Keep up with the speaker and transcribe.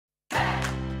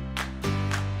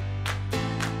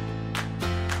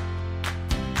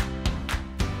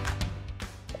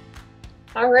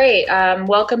All right.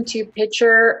 Welcome to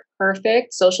Picture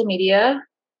Perfect Social Media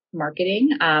Marketing,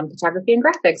 Photography and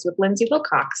Graphics with Lindsay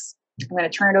Wilcox. I'm going to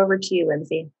turn it over to you,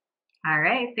 Lindsay. All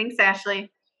right. Thanks,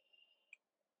 Ashley.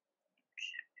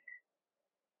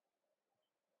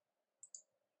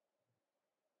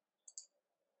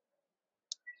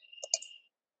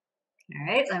 All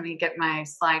right. Let me get my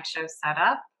slideshow set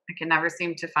up. I can never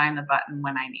seem to find the button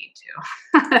when I need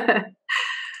to.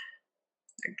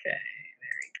 Okay.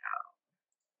 There we go.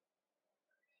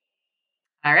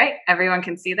 All right. Everyone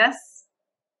can see this?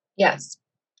 Yes.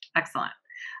 Excellent.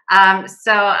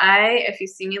 If you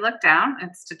see me look down,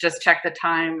 it's to just check the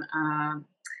time.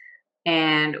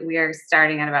 And we are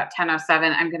starting at about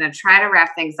 10:07. I'm going to try to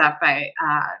wrap things up by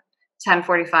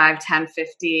 10:45,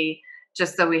 10:50,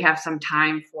 just so we have some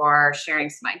time for sharing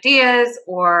some ideas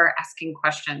or asking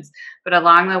questions. But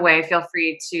along the way, feel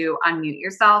free to unmute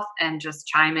yourself and just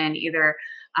chime in either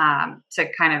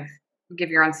to kind of give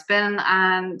your own spin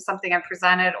on something I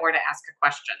presented or to ask a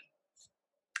question.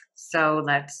 So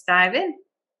let's dive in.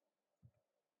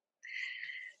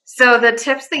 So the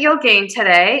tips that you'll gain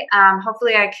today,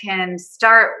 hopefully I can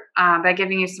start by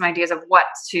giving you some ideas of what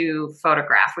to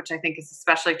photograph, which I think is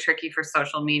especially tricky for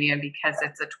social media because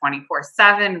it's a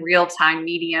 24/7 real-time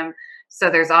medium. So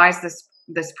there's always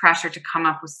this pressure to come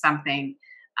up with something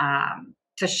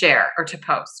to share or to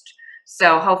post.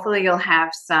 So hopefully you'll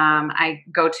have some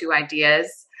go-to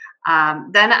ideas.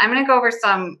 Then I'm going to go over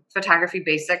some photography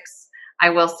basics. I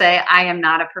will say I am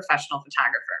not a professional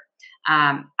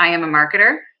photographer. I am a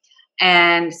marketer.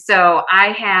 And so I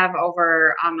have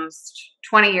over almost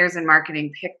 20 years in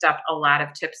marketing picked up a lot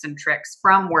of tips and tricks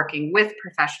from working with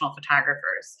professional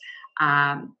photographers.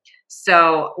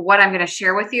 So what I'm going to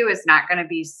share with you is not going to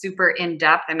be super in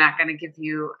depth. I'm not going to give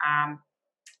you,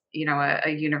 a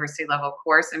university level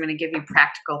course. I'm going to give you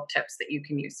practical tips that you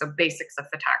can use. So basics of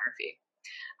photography.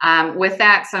 With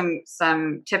that,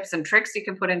 some tips and tricks you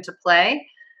can put into play,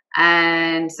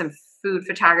 and some food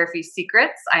photography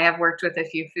secrets. I have worked with a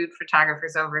few food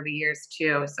photographers over the years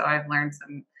too, so I've learned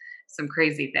some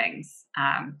crazy things.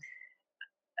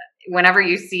 Whenever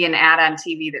you see an ad on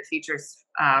TV that features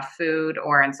food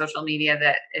or on social media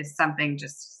that is something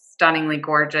just stunningly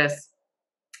gorgeous,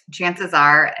 chances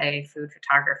are a food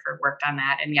photographer worked on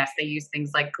that. And yes, they use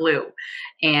things like glue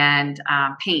and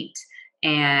paint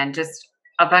and just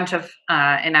a bunch of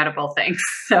inedible things.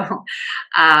 So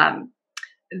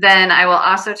then I will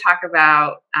also talk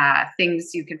about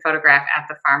things you can photograph at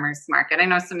the farmer's market. I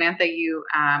know, Samantha,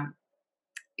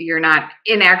 you're not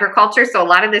in agriculture, so a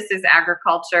lot of this is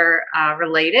agriculture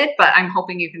related, but I'm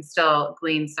hoping you can still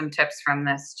glean some tips from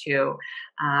this too.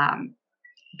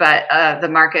 But the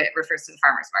market refers to the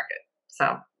farmer's market.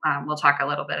 So we'll talk a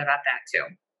little bit about that too.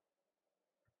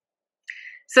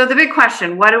 So the big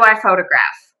question, what do I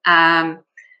photograph?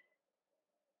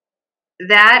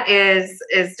 That is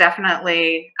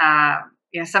definitely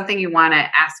something you want to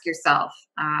ask yourself.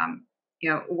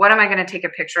 What am I going to take a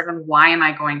picture of, and why am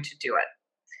I going to do it?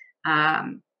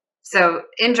 So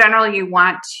in general, you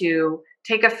want to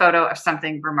take a photo of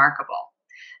something remarkable,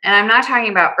 and I'm not talking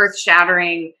about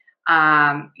earth-shattering,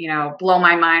 blow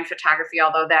my mind photography.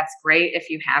 Although that's great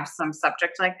if you have some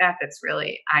subject like that that's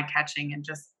really eye-catching and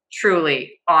just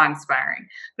truly awe-inspiring.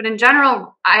 But in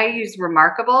general, I use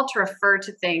remarkable to refer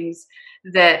to things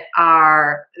that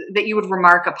you would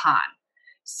remark upon.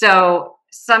 So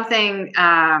something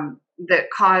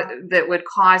that would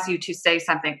cause you to say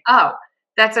something, oh,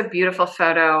 that's a beautiful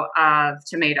photo of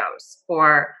tomatoes,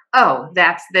 or oh,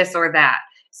 that's this or that.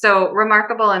 So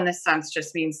remarkable in this sense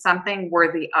just means something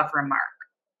worthy of remark.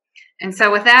 And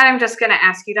so with that, I'm just going to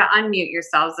ask you to unmute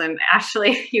yourselves. And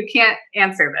Ashley, you can't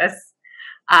answer this.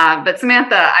 But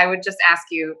Samantha, I would just ask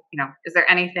you, is there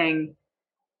anything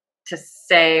to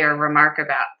say or remark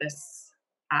about this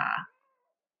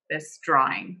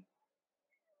drawing?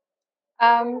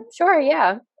 Sure,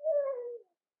 yeah.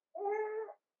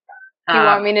 Do you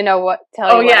want me to know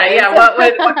tell you yeah, what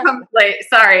yeah. What comes late?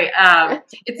 Sorry.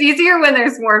 It's easier when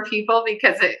there's more people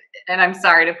and I'm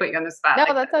sorry to put you on the spot.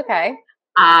 No, that's okay.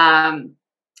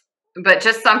 But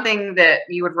just something that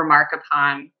you would remark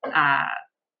upon,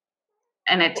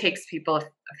 and it takes people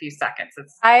a few seconds.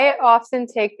 I often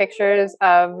take pictures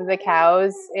of the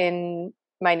cows in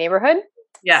my neighborhood.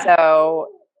 Yeah. So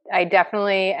I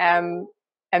definitely am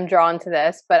drawn to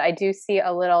this, but I do see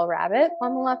a little rabbit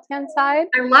on the left-hand side.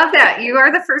 I love that. You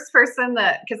are the first person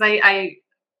because I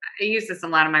use this in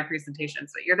a lot of my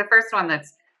presentations, but you're the first one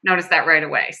that's noticed that right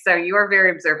away. So you are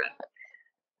very observant.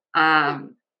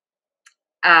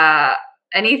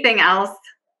 Anything else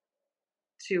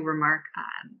to remark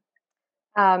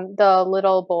on? The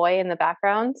little boy in the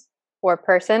background. or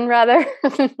person rather.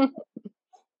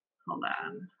 Hold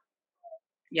on.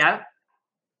 Yep.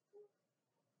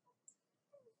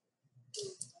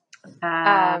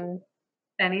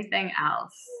 Anything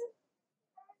else?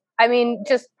 I mean,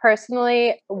 just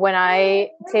personally, when I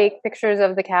take pictures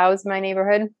of the cows in my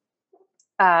neighborhood,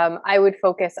 I would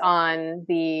focus on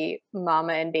the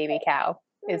mama and baby cow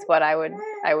is what I would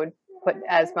put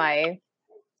as my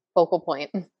focal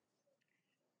point.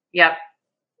 Yep.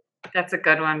 That's a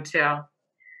good one too.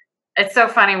 It's so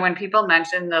funny when people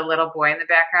mention the little boy in the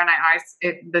background.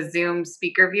 The Zoom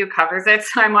speaker view covers it,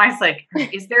 so I'm always like,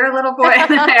 "Is there a little boy?"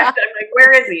 And I'm like,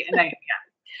 "Where is he?" And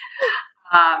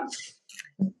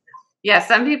yeah,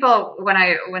 some people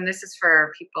when this is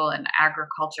for people in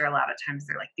agriculture, a lot of times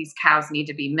they're like, "These cows need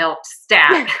to be milked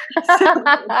stat."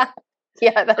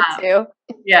 Yeah, that too.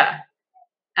 Yeah,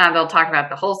 they'll talk about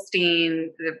the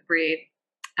Holstein, the breed.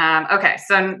 Okay,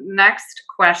 so next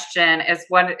question is,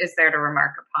 what is there to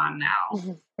remark upon now?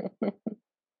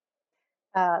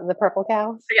 The purple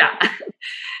cow. Yeah.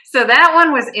 So that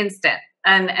one was instant,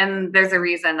 and there's a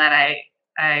reason that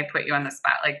I put you on the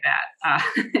spot like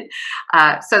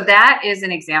that. So that is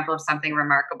an example of something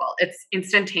remarkable. It's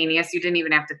instantaneous. You didn't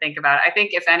even have to think about it. I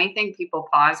think if anything, people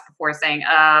pause before saying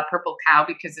purple cow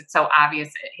because it's so obvious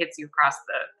it hits you across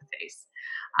the face.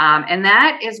 And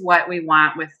that is what we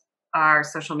want with our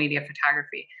social media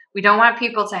photography. We don't want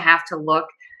people to have to look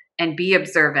and be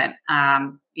observant.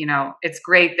 It's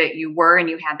great that you were and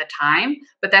you had the time,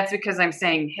 but that's because I'm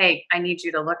saying, hey, I need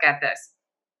you to look at this.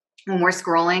 When we're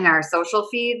scrolling our social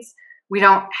feeds, we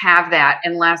don't have that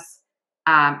unless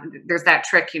there's that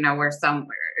trick, where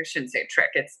I shouldn't say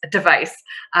trick, it's a device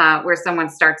where someone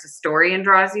starts a story and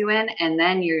draws you in, and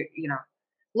then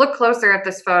look closer at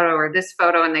this photo or this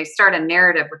photo, and they start a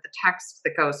narrative with the text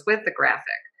that goes with the graphic.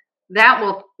 That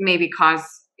will maybe cause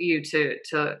you to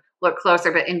look closer.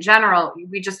 But in general,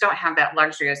 we just don't have that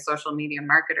luxury as social media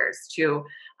marketers to,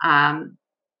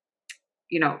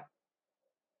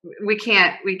 we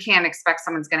can't expect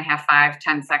someone's going to have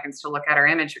 5-10 seconds to look at our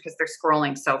image because they're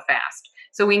scrolling so fast.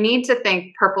 So we need to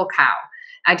think purple cow.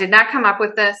 I did not come up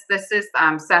with this. This is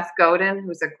Seth Godin,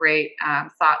 who's a great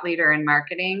thought leader in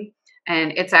marketing.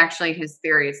 And it's actually his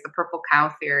theory. It's the purple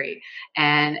cow theory.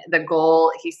 And the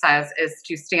goal, he says, is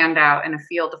to stand out in a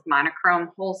field of monochrome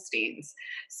Holsteins.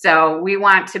 So we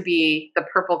want to be the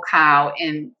purple cow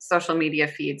in social media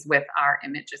feeds with our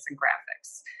images and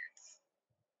graphics.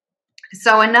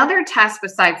 So another test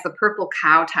besides the purple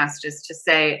cow test is to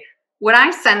say, would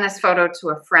I send this photo to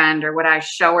a friend, or would I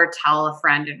show or tell a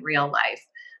friend in real life?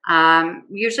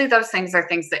 Usually those things are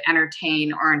things that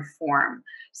entertain or inform.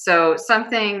 So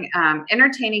something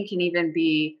entertaining can even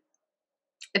be,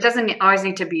 it doesn't always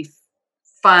need to be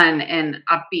fun and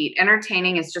upbeat.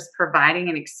 Entertaining is just providing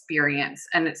an experience.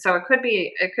 And so it could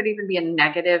even be a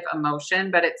negative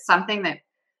emotion, but it's something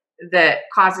that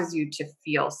causes you to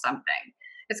feel something.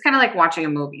 It's kind of like watching a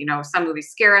movie. Some movies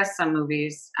scare us, some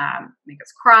movies make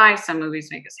us cry, some movies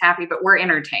make us happy, but we're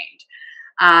entertained.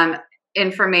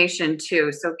 Information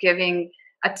too. So giving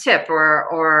a tip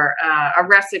or a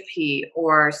recipe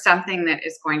or something that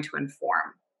is going to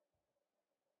inform.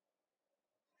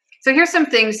 So here's some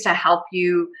things to help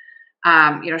you,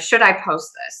 should I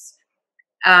post this?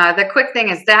 The quick thing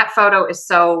is that photo is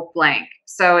so blank.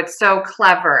 So it's so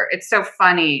clever. It's so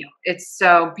funny. It's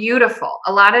so beautiful.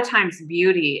 A lot of times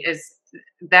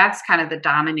that's kind of the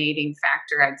dominating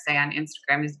factor, I'd say, on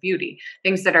Instagram is beauty.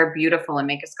 Things that are beautiful and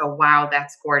make us go, wow,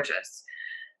 that's gorgeous.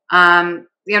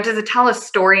 Does it tell a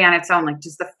story on its own? Like,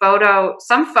 does the photo,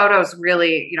 some photos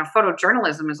really,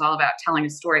 photojournalism is all about telling a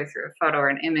story through a photo or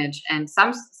an image. And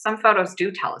some photos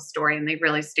do tell a story and they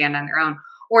really stand on their own.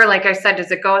 Or like I said,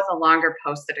 does it go with a longer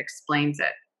post that explains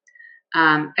it?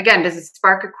 Again, does it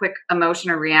spark a quick emotion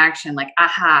or reaction like,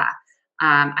 aha,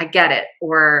 I get it.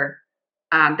 Or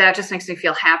that just makes me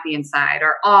feel happy inside.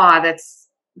 Or, that's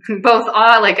both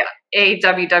awe, like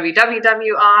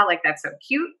A-W-W-W-W, awe, like that's so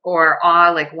cute. Or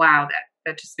awe, like, wow,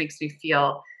 that just makes me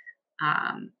feel,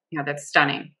 that's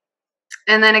stunning.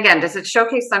 And then again, does it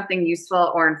showcase something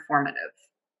useful or informative?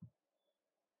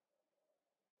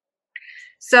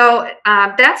 So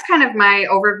that's kind of my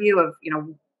overview of,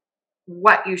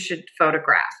 what you should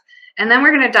photograph. And then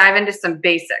we're going to dive into some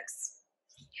basics.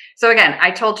 So again,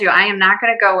 I told you I am not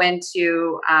going to go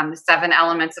into the 7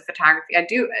 elements of photography.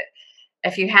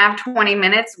 If you have 20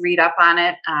 minutes, read up on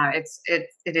it. It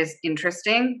is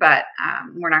interesting, but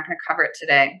we're not going to cover it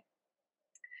today.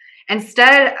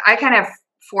 Instead, I kind of have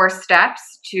 4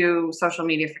 steps to social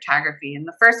media photography. And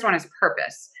the first one is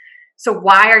purpose. So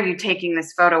why are you taking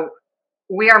this photo?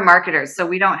 We are marketers, so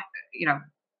we don't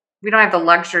have the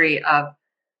luxury of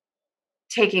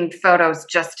taking photos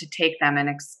just to take them and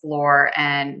explore.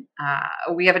 And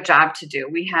we have a job to do.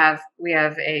 We have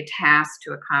a task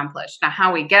to accomplish. Now,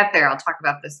 how we get there, I'll talk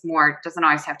about this more. It doesn't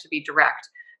always have to be direct,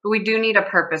 but we do need a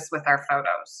purpose with our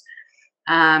photos.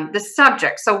 The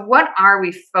subject. So what are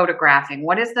we photographing?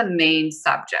 What is the main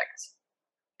subject?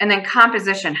 And then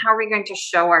composition. How are we going to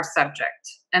show our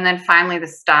subject? And then finally, the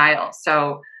style.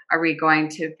 So are we going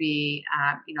to be,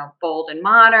 bold and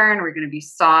modern? Are we going to be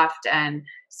soft and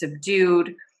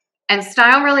subdued? And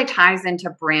style really ties into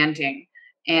branding.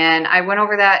 And I went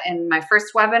over that in my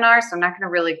first webinar, so I'm not going to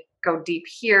really go deep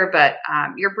here, but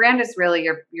your brand is really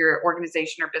your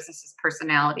organization or business's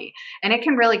personality. And it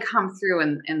can really come through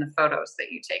in the photos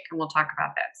that you take. And we'll talk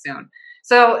about that soon.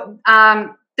 So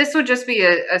this would just be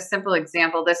a simple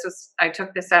example. I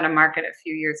took this at a market a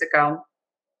few years ago,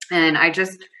 and I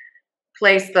just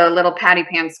place the little patty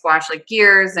pan squash like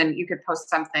gears, and you could post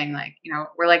something like,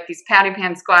 we're like these patty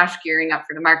pan squash gearing up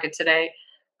for the market today.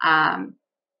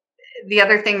 The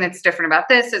other thing that's different about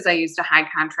this is I used a high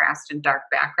contrast and dark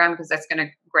background because that's going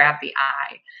to grab the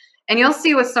eye. And you'll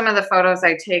see with some of the photos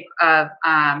I take of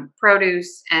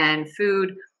produce and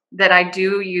food that I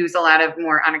do use a lot of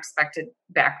more unexpected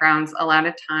backgrounds. A lot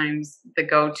of times the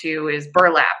go-to is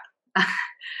burlap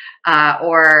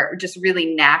or just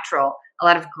really natural. A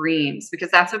lot of greens,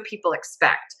 because that's what people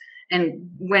expect. And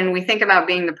when we think about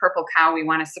being the purple cow, we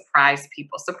want to surprise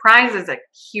people. Surprise is a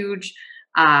huge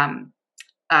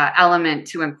element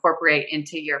to incorporate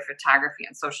into your photography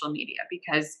on social media,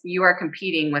 because you are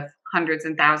competing with hundreds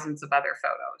and thousands of other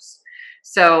photos.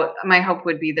 So my hope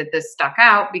would be that this stuck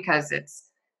out because it's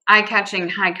eye-catching,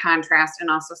 high contrast, and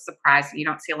also surprising. You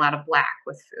don't see a lot of black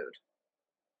with food.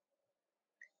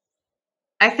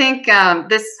 I think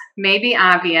this may be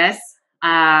obvious,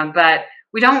 but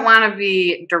we don't want to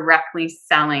be directly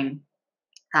selling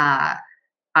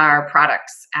our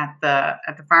products at the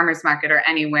farmer's market or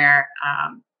anywhere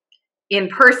in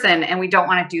person, and we don't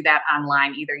want to do that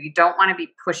online either. You don't want to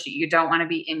be pushy. You don't want to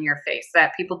be in your face.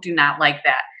 That people do not like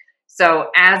that.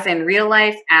 So as in real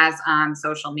life, as on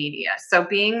social media. So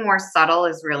being more subtle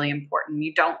is really important.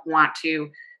 You don't want to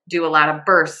do a lot of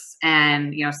bursts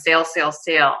and sale, sale,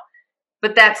 sale.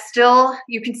 But that's still,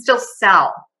 you can still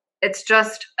sell. It's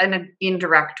just an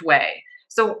indirect way.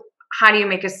 So how do you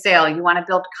make a sale? You want to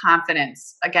build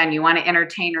confidence. Again, you want to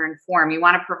entertain or inform. You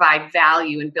want to provide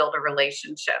value and build a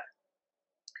relationship.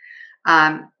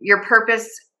 Your purpose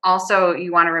also,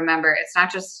 you want to remember, it's not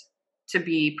just to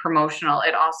be promotional.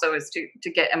 It also is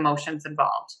to get emotions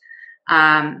involved.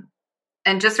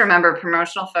 And just remember,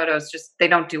 promotional photos, they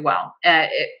don't do well.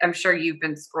 I'm sure you've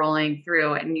been scrolling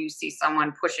through and you see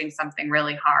someone pushing something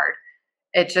really hard.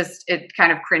 It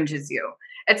kind of cringes you.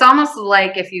 It's almost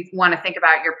like if you want to think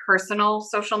about your personal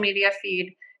social media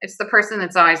feed, it's the person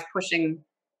that's always pushing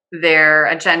their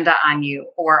agenda on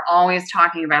you or always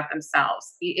talking about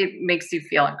themselves. It makes you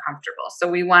feel uncomfortable. So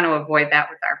we want to avoid that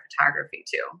with our photography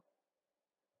too.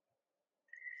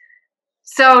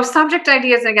 So subject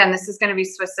ideas, again, this is going to be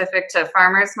specific to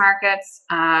farmers markets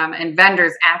and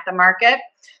vendors at the market.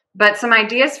 But some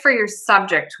ideas for your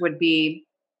subject would be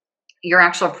your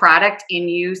actual product in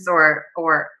use or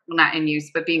well, not in use,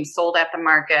 but being sold at the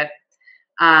market,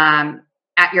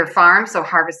 at your farm, so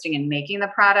harvesting and making the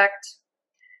product.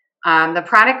 The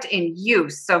product in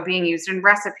use, so being used in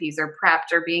recipes or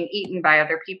prepped or being eaten by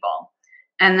other people.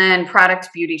 And then product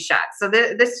beauty shots. So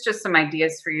this is just some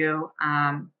ideas for you.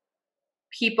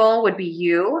 People would be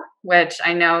you, which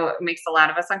I know makes a lot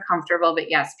of us uncomfortable,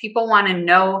 but yes, people want to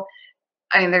know.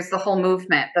 I mean, there's the whole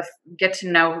movement, get to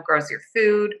know who grows your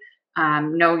food,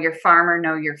 know your farmer,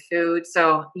 know your food.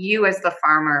 So you as the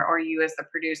farmer or you as the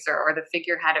producer or the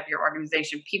figurehead of your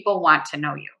organization, people want to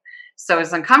know you. So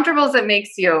as uncomfortable as it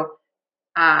makes you,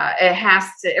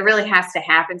 it really has to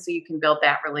happen so you can build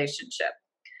that relationship.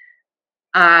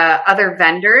 Other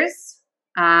vendors,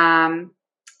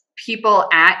 people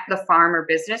at the farm or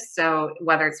business. So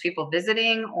whether it's people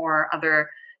visiting or other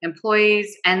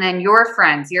employees, and then your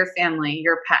friends, your family,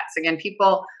 your pets. Again,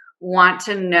 people want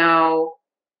to know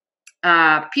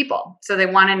people. So they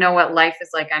want to know what life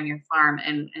is like on your farm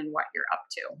and what you're up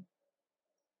to.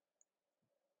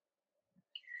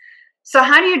 So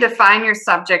how do you define your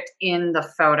subject in the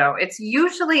photo? It's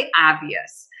usually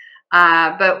obvious,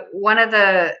 but one of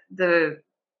the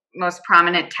most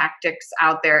prominent tactics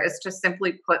out there is to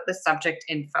simply put the subject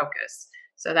in focus.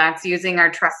 So that's using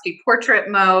our trusty portrait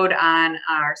mode on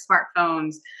our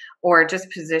smartphones or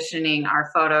just positioning our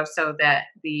photo so that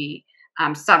the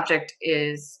subject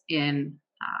is in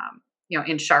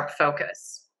sharp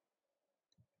focus.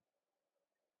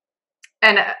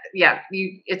 And yeah,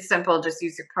 it's simple. Just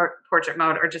use your portrait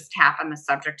mode or just tap on the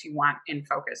subject you want in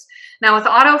focus. Now with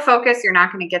autofocus, you're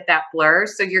not going to get that blur.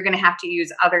 So you're going to have to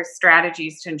use other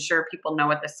strategies to ensure people know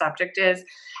what the subject is.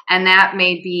 And that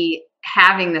may be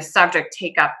having the subject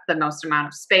take up the most amount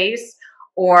of space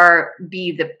or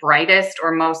be the brightest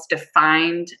or most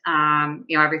defined.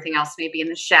 Everything else may be in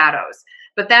the shadows.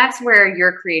 But that's where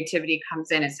your creativity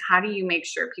comes in, is how do you make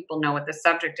sure people know what the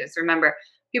subject is? Remember,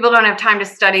 people don't have time to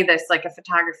study this like a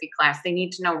photography class. They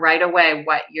need to know right away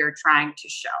what you're trying to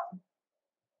show.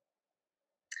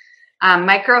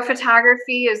 Micro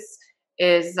photography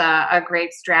is a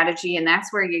great strategy, and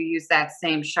that's where you use that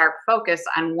same sharp focus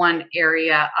on one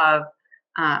area of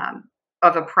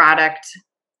a product.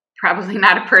 Probably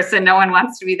not a person. No one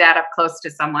wants to be that up close to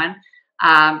someone.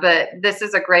 But this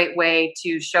is a great way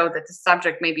to show that the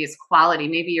subject maybe is quality.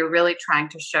 Maybe you're really trying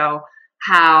to show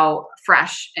how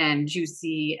fresh and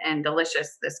juicy and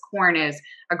delicious this corn is.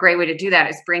 A great way to do that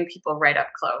is bring people right up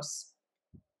close.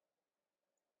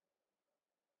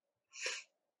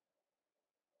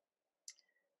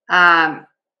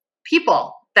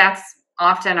 People, that's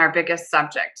often our biggest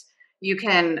subject. You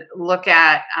can look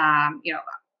at,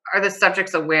 are the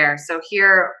subjects aware? So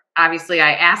here, obviously,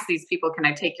 I asked these people, can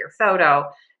I take your photo?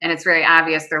 And it's very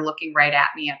obvious they're looking right at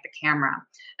me at the camera.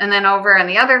 And then over on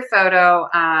the other photo,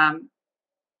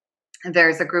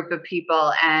 there's a group of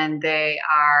people and they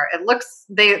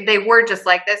were just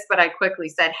like this, but I quickly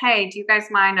said, hey, do you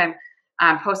guys mind?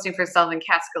 I'm posting for Sullivan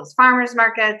Catskills Farmers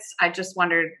Markets. I just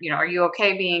wondered, are you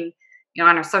okay being,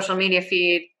 on our social media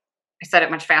feed? I said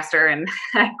it much faster and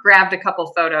I grabbed a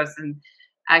couple photos and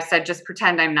I said, just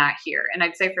pretend I'm not here. And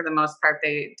I'd say for the most part,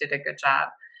 they did a good job.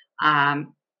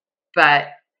 But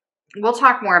we'll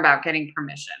talk more about getting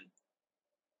permission.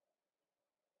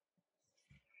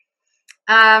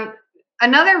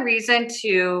 Another reason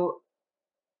to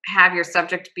have your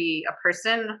subject be a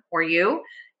person or you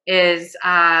is,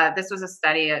 this was a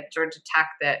study at Georgia Tech,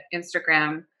 that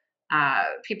Instagram,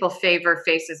 people favor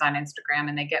faces on Instagram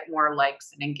and they get more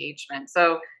likes and engagement.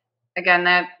 So again,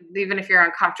 that even if you're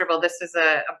uncomfortable, this is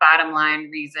a bottom line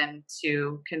reason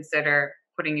to consider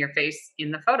putting your face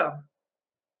in the photo.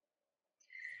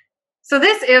 So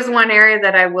this is one area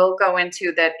that I will go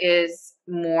into that is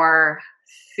more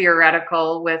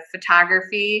theoretical with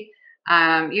photography.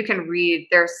 You can read,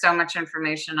 there's so much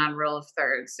information on rule of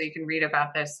thirds, so you can read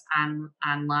about this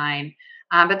online.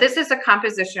 But this is a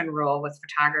composition rule with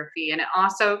photography, and it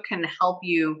also can help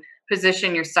you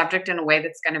position your subject in a way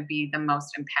that's going to be the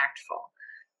most impactful.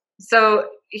 So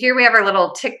here we have our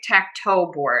little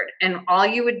tic-tac-toe board, and all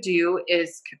you would do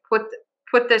is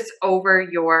put this over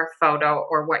your photo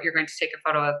or what you're going to take a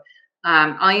photo of.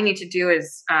 All you need to do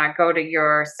is go to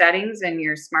your settings in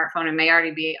your smartphone. It may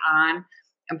already be on,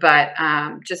 but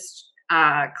just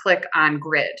click on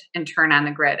grid and turn on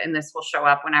the grid, and this will show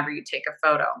up whenever you take a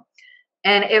photo.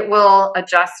 And it will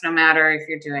adjust no matter if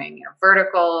you're doing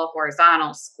vertical,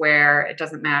 horizontal, square. It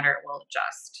doesn't matter. It will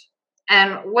adjust.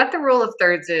 And what the rule of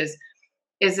thirds is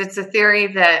it's a theory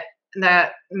that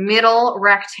the middle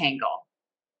rectangle.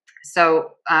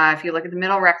 So if you look at the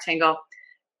middle rectangle,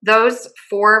 those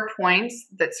 4 points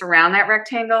that surround that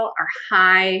rectangle are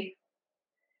high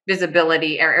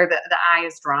visibility, or the eye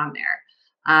is drawn there.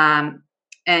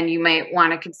 And you might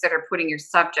want to consider putting your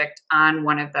subject on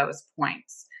one of those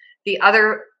points. The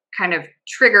other kind of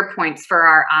trigger points for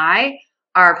our eye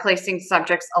are placing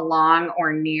subjects along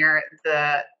or near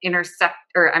the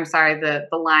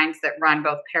the lines that run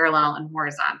both parallel and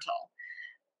horizontal.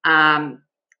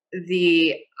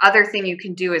 The other thing you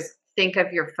can do is think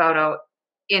of your photo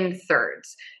in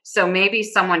thirds. So maybe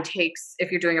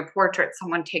if you're doing a portrait,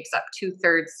 someone takes up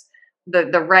 2/3,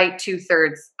 the right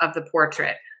 2/3 of the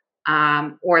portrait,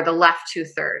 or the left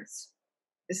 2/3.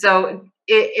 So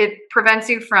it prevents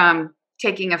you from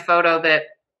taking a photo that,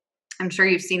 I'm sure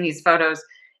you've seen these photos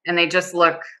and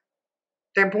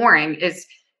they're boring, is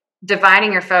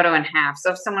dividing your photo in half.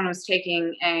 So if someone was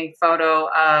taking a photo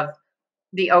of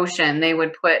the ocean, they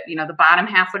would put, the bottom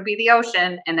half would be the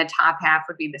ocean and the top half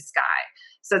would be the sky.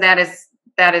 So that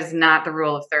is not the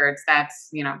rule of thirds. That's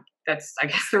I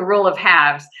guess the rule of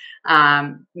halves,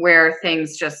 where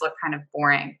things just look kind of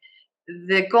boring.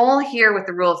 The goal here with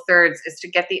the rule of thirds is to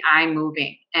get the eye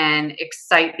moving and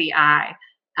excite the eye.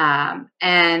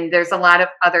 And there's a lot of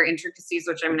other intricacies,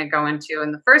 which I'm going to go into.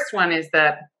 And the first one is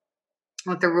that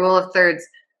with the rule of thirds,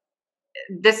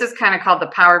 this is kind of called the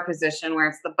power position, where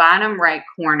it's the bottom right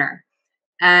corner.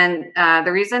 And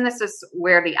the reason this is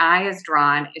where the eye is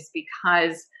drawn is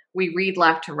because we read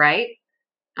left to right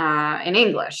in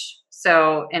English.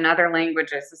 So in other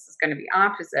languages, this is going to be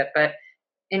opposite. But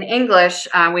in English,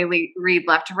 we read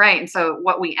left to right. And so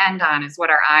what we end on is what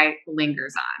our eye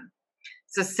lingers on.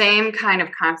 It's the same kind of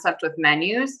concept with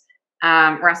menus.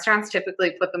 Restaurants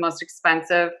typically put the most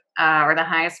expensive or the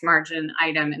highest margin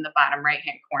item in the bottom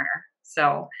right-hand corner.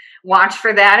 So watch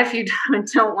for that if you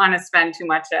don't want to spend too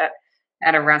much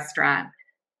at a restaurant.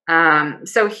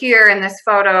 So here in this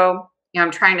photo,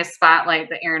 I'm trying to spotlight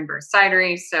the Aaron Burr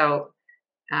Cidery. So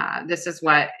this is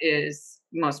what is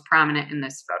most prominent in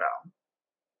this photo.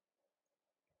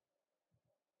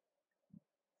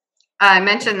 I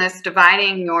mentioned this,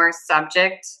 dividing your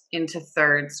subject into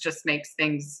thirds just makes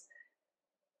things,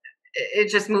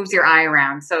 it just moves your eye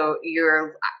around. So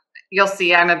you'll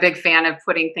see I'm a big fan of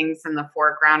putting things in the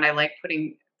foreground. I like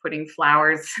putting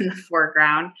flowers in the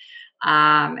foreground.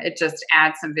 It just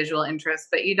adds some visual interest,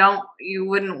 but you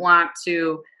wouldn't want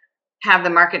to have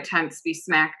the market tents be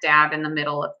smack dab in the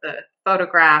middle of the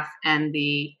photograph and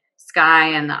the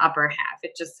sky in the upper half.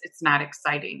 It's not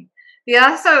exciting.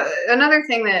 Another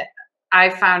thing that I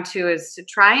found too is to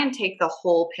try and take the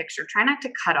whole picture. Try not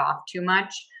to cut off too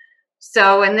much.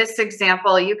 So in this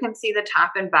example, you can see the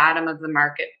top and bottom of the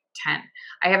market tent.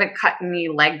 I haven't cut any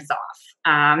legs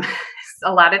off.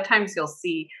 A lot of times you'll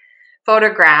see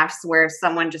photographs where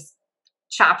someone just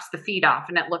chops the feet off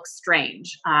and it looks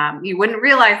strange. You wouldn't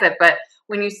realize it, but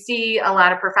when you see a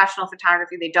lot of professional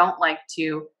photography, they don't like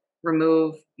to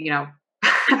remove,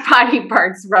 body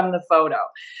parts from the photo.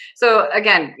 So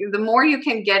again, the more you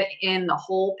can get in the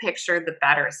whole picture, the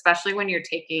better, especially when you're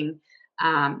taking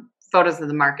photos of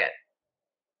the market.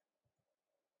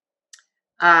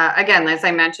 Again, as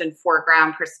I mentioned,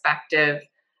 foreground perspective.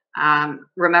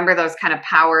 Remember those kind of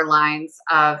power lines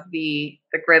of the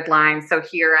grid line. So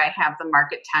here I have the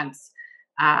market tents.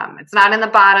 It's not in the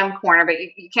bottom corner, but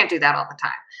you can't do that all the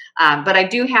time. But I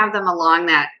do have them along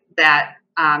that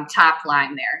top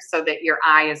line there so that your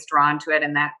eye is drawn to it,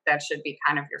 and that should be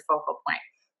kind of your focal point.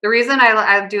 The reason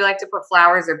I do like to put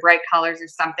flowers or bright colors or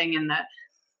something in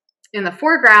the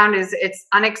foreground is it's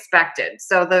unexpected.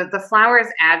 So the flowers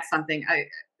add something.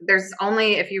 There's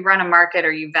only, if you run a market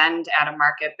or you vend at a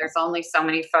market, there's only so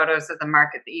many photos of the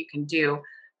market that you can do.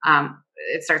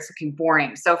 It starts looking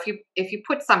boring. So if you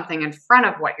put something in front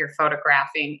of what you're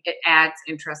photographing, it adds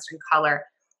interest and color.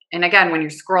 And again, when you're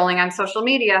scrolling on social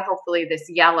media, hopefully this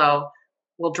yellow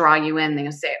will draw you in and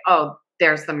you'll say, oh,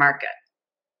 there's the market.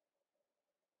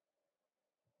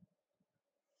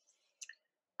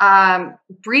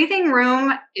 Breathing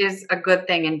room is a good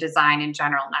thing in design in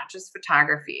general, not just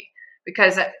photography,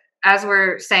 because as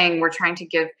we're saying, we're trying to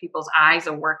give people's eyes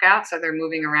a workout, so they're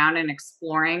moving around and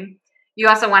exploring. You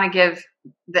also want to give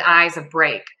the eyes a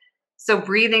break. So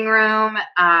breathing room,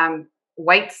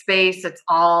 white space, it's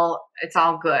all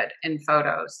good in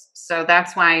photos. So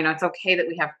that's why, it's okay that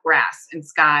we have grass and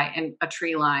sky and a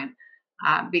tree line,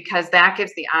 because that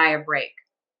gives the eye a break.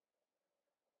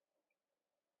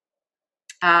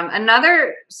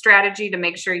 Another strategy to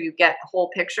make sure you get the whole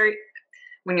picture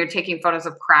when you're taking photos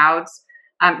of crowds,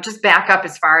 just back up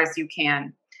as far as you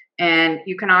can. And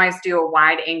you can always do a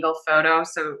wide angle photo,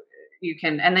 so you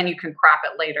can, and then you can crop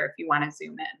it later if you want to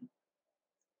zoom in.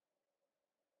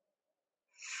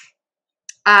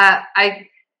 I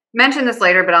mentioned this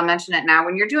later, but I'll mention it now.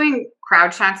 When you're doing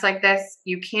crowd shots like this,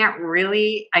 you can't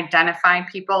really identify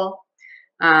people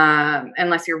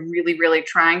unless you're really, really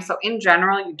trying. So in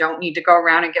general, you don't need to go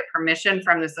around and get permission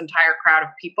from this entire crowd of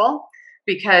people,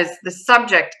 because the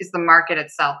subject is the market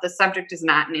itself. The subject is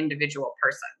not an individual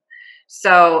person.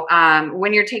 So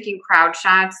when you're taking crowd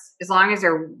shots, as long as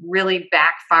you're really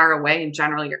back far away, in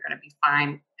general, you're going to be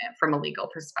fine from a legal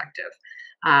perspective.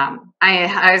 I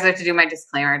always like to do my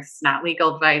disclaimer. It's not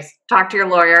legal advice. Talk to your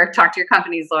lawyer, talk to your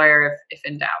company's lawyer if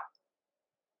in doubt.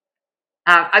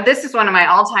 This is one of my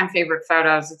all-time favorite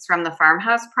photos. It's from the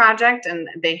Farmhouse Project, and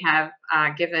they have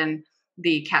given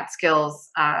the Catskills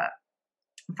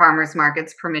farmers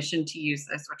markets permission to use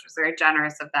this, which was very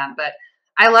generous of them. But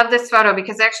I love this photo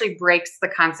because it actually breaks the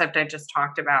concept I just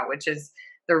talked about, which is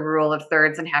the rule of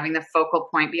thirds and having the focal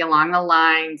point be along the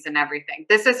lines and everything.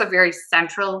 This is a very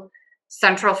central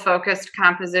focused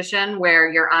composition where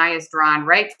your eye is drawn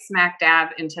right smack dab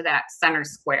into that center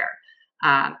square.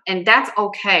 And that's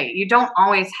okay. You don't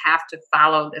always have to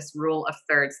follow this rule of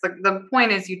thirds. The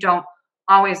point is, you don't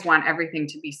always want everything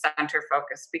to be center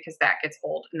focused, because that gets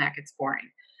old and that gets boring.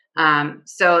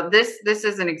 So this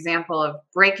is an example of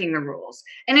breaking the rules.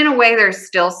 And in a way, there's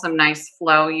still some nice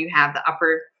flow. You have the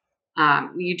upper,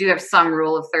 you do have some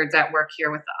rule of thirds at work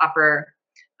here, with the upper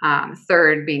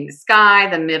third being the sky,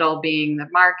 the middle being the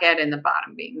market, and the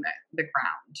bottom being the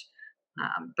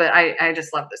ground. But I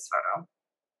just love this photo.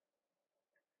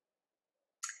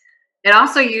 It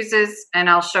also uses, and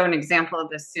I'll show an example of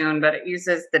this soon, but it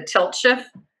uses the tilt shift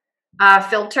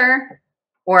filter,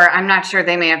 or I'm not sure,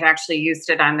 they may have actually used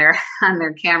it on their on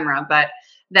their camera, but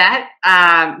that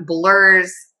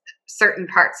blurs certain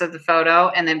parts of the photo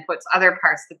and then puts other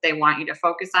parts that they want you to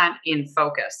focus on in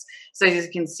focus. So as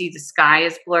you can see, the sky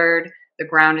is blurred, the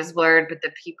ground is blurred, but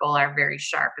the people are very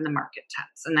sharp and the market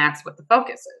tense, and that's what the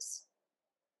focus is.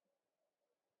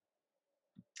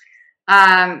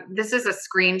 This is a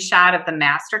screenshot of the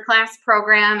masterclass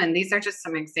program, and these are just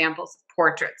some examples of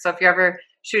portraits. So if you're ever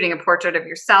shooting a portrait of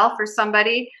yourself or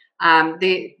somebody,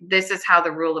 this is how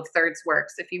the rule of thirds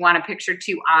works. If you want to picture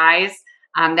two eyes,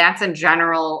 that's in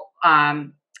general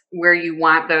where you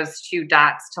want those two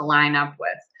dots to line up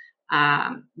with.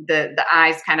 The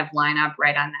eyes kind of line up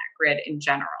right on that grid in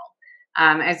general.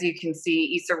 As you can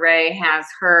see, Issa Rae has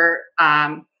her,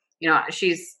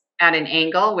 she's at an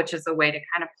angle, which is a way to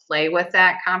kind of play with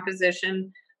that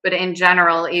composition. But in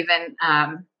general, even,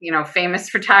 famous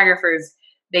photographers,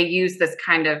 they use this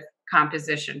kind of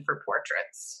composition for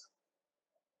portraits.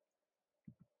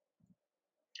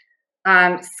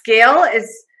 Scale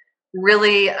is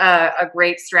really a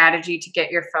great strategy to get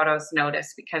your photos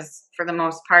noticed, because for the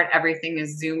most part, everything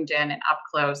is zoomed in and up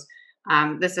close.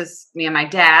 This is me and my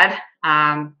dad.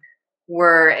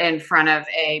 We're in front of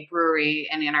a brewery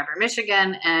in Ann Arbor,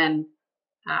 Michigan, and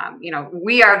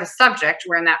we are the subject.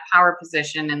 We're in that power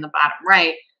position in the bottom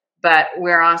right, but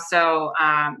we're also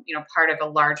part of a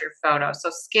larger photo. So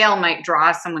scale might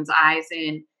draw someone's eyes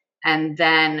in, and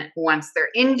then once they're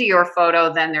into your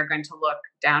photo, then they're going to look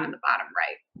down in the bottom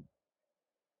right.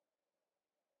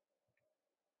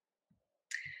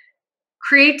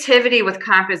 Creativity with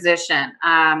composition,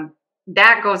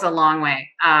 that goes a long way.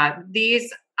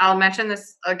 I'll mention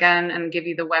this again and give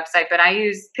you the website, but I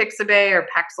use Pixabay or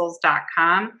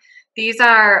Pexels.com. These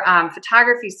are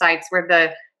photography sites where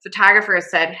the photographer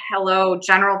has said, hello,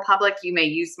 general public, you may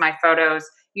use my photos.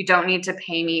 You don't need to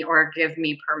pay me or give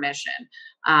me permission,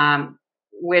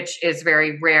 which is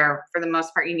very rare. For the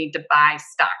most part, you need to buy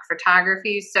stock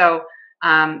photography. So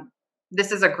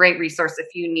this is a great resource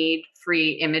if you need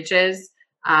free images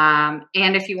and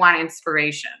if you want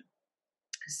inspiration.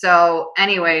 So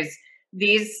anyways,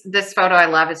 this photo I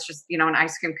love. It's just, an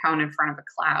ice cream cone in front of a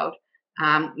cloud.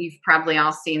 You've probably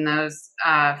all seen those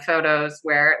photos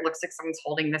where it looks like someone's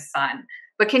holding the sun.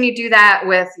 But can you do that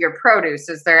with your produce?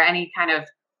 Is there any kind of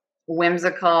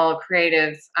whimsical,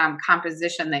 creative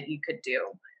composition that you could do,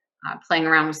 playing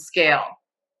around with scale?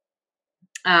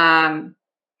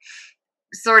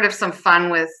 Sort of some fun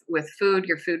with food,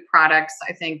 your food products.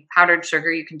 I think powdered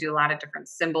sugar, you can do a lot of different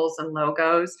symbols and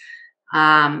logos.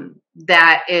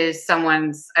 That is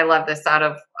someone's, I love this, out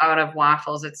of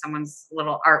waffles. It's someone's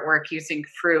little artwork using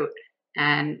fruit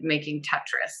and making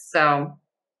Tetris. So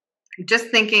just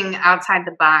thinking outside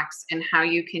the box and how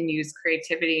you can use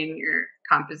creativity in your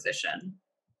composition.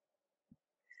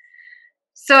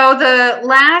 So the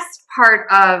last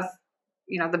part of,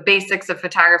 the basics of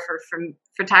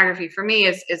photography for me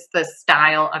is the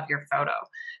style of your photo.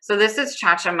 So this is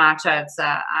Cha-Cha Matcha. It's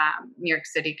a New York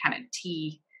City kind of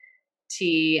tea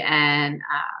and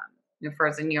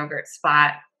frozen yogurt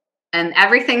spot. And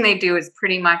everything they do is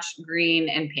pretty much green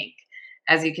and pink,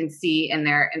 as you can see in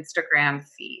their Instagram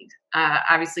feed.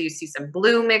 Obviously, you see some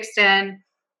blue mixed in,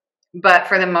 but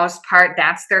for the most part,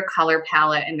 that's their color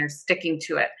palette and they're sticking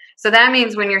to it. So that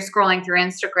means when you're scrolling through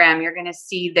Instagram, you're going to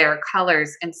see their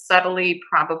colors and subtly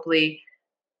probably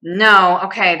know,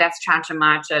 okay, that's Cha-Cha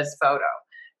Matcha's photo.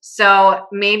 So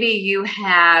maybe you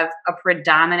have a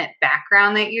predominant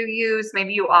background that you use.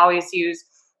 Maybe you always use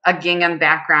a gingham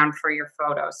background for your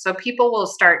photos. So people will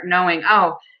start knowing,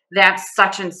 oh, that's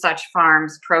such and such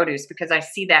farm's produce because I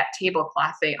see that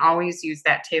tablecloth. They always use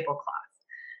that tablecloth.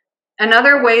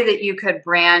 Another way that you could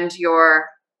brand your,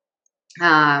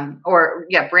 brand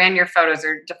your photos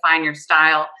or define your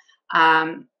style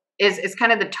is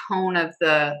kind of the tone of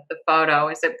the photo.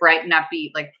 Is it bright and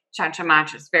upbeat? Like Cha-Cha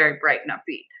Matcha is very bright and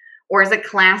upbeat. Or is it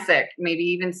classic, maybe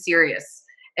even serious?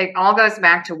 It all goes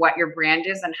back to what your brand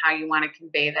is and how you want to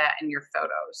convey that in your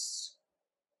photos.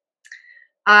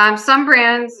 Some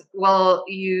brands will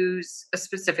use a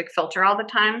specific filter all the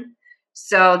time.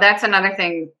 So that's another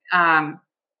thing.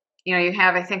 You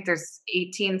have, I think there's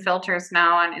 18 filters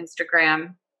now on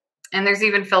Instagram, and there's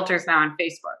even filters now on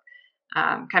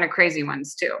Facebook, kind of crazy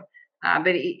ones too.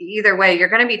 But either way, you're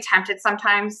going to be tempted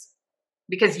sometimes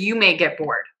because you may get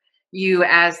bored. You,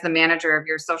 as the manager of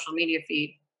your social media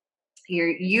feed,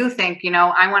 you think,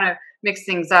 I want to mix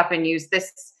things up and use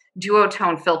this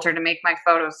duotone filter to make my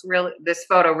this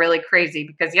photo really crazy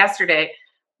because yesterday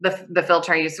the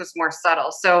filter I used was more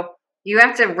subtle. So You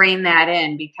have to rein that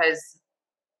in because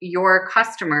your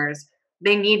customers,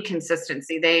 they need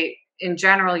consistency. In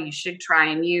general, you should try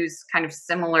and use kind of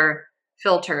similar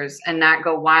filters and not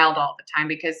go wild all the time,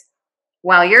 because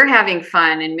while you're having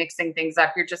fun and mixing things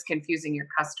up, you're just confusing your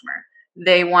customer.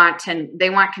 They want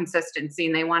consistency,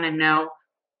 and they want to know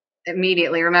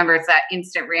immediately. Remember, it's that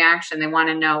instant reaction. They want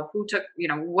to know who took,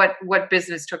 what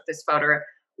business took this photo.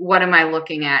 What am I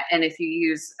looking at? And if you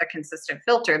use a consistent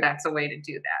filter, that's a way to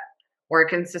do that, or a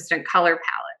consistent color palette.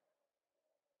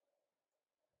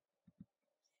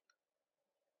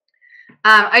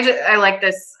 I like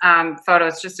this photo.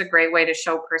 It's just a great way to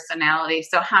show personality.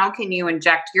 So how can you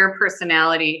inject your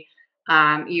personality,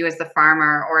 you as the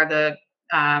farmer or the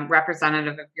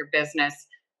representative of your business?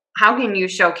 How can you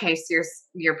showcase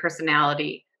your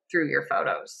personality through your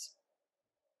photos?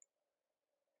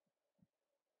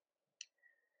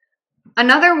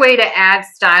 Another way to add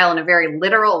style in a very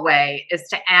literal way is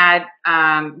to add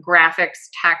graphics,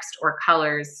 text, or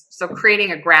colors. So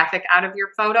creating a graphic out of your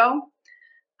photo.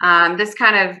 This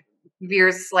kind of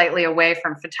veers slightly away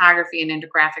from photography and into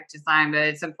graphic design, but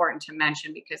it's important to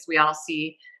mention because we all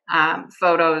see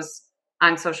photos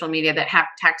on social media that have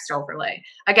text overlay.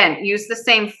 Again, use the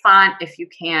same font if you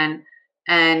can,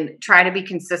 and try to be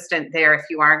consistent there if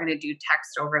you are going to do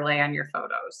text overlay on your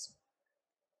photos.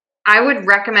 I would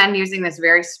recommend using this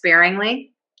very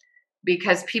sparingly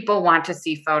because people want to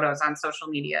see photos on social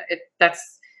media.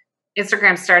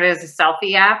 Instagram started as a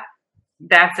selfie app.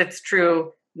 That's its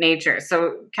true nature.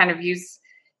 So kind of use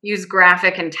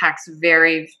graphic and text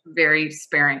very, very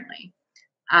sparingly.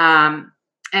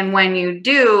 And when you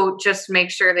do, just make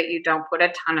sure that you don't put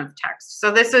a ton of text.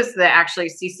 So this is actually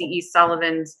CCE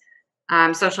Sullivan's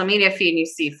social media feed, and you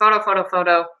see photo, photo,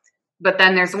 photo. But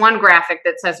then there's one graphic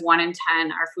that says 1 in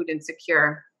 10 are food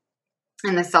insecure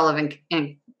in the Sullivan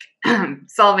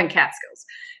Catskills.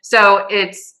 So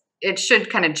it should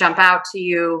kind of jump out to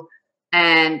you,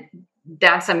 and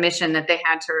that's a mission that they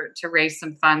had to raise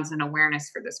some funds and awareness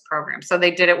for this program. So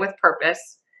they did it with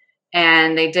purpose,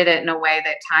 and they did it in a way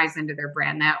that ties into their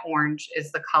brand. That orange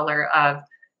is the color of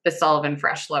the Sullivan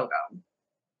Fresh logo.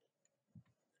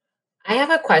 I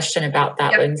have a question about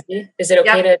that, Lindsay. Is it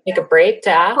okay to take a break to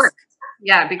ask?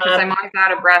 Yeah, because I'm always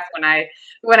out of breath when I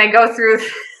go through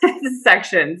this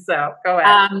section. So go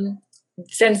ahead.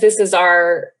 Since this is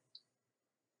our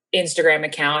Instagram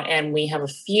account, and we have a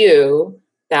few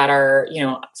that are,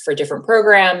 for different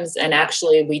programs, and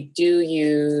actually we do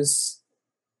use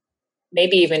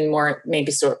more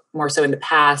so in the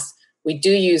past, we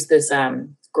do use this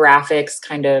graphics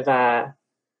kind of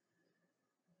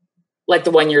like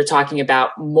the one you're talking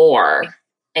about more,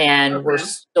 and we're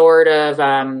sort of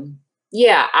I'm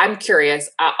curious.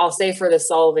 I'll say for the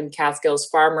Sullivan Catskills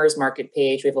Farmers Market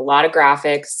page, we have a lot of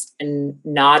graphics and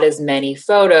not as many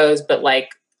photos, but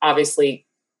obviously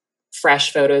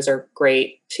fresh photos are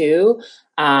great too.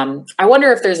 I wonder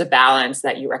if there's a balance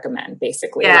that you recommend,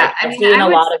 basically. Yeah, I've seen a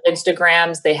lot of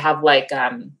Instagrams, they have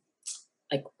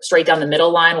straight down the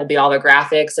middle line will be all their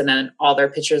graphics, and then all their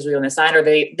pictures will be on the side, or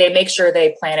they make sure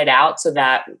they plan it out so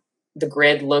that the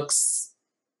grid looks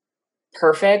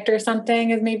perfect or something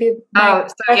is maybe. I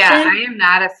am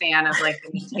not a fan of the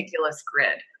meticulous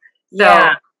grid. So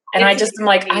yeah. And I just am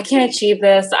I can't achieve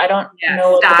this. I don't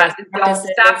know. Stop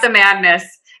the madness,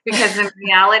 because in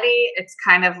reality, it's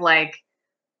kind of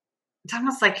it's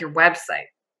almost like your website.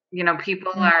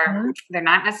 People they're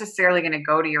not necessarily going to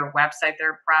go to your website.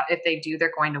 If they do,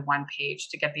 they're going to one page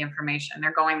to get the information.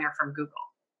 They're going there from Google,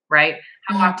 right?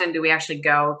 How often do we actually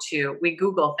we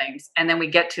Google things and then we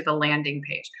get to the landing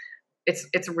page?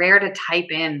 It's rare to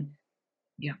type in,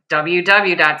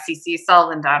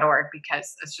 www.ccsullivan.org,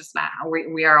 because it's just not how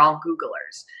we are all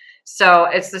Googlers. So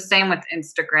it's the same with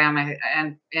Instagram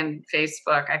and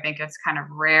Facebook. I think it's kind of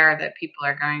rare that people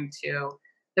are going to,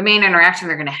 the main interaction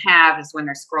they're going to have is when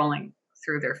they're scrolling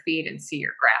through their feed and see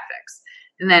your graphics.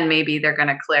 And then maybe they're going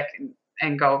to click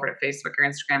and go over to Facebook or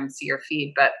Instagram and see your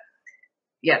feed. But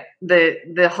yeah,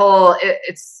 the whole,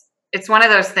 it's one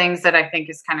of those things that I think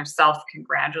is kind of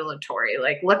self-congratulatory.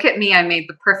 Look at me, I made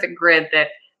the perfect grid that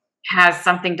has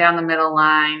something down the middle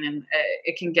line, and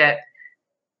it can get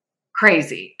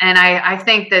crazy. And I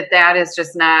think that is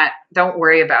just not, don't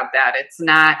worry about that. It's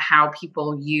not how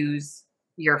people use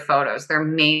your photos. They're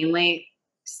mainly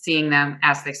seeing them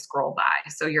as they scroll by.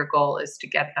 So your goal is to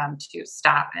get them to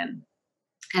stop and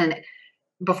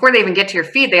before they even get to your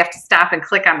feed, they have to stop and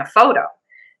click on the photo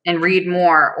and read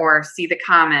more, or see the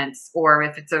comments, or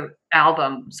if it's an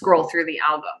album, scroll through the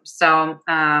album. So,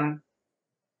 I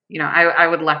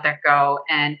would let that go.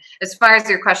 And as far as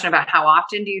your question about how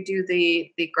often do you do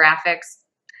the graphics,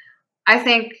 I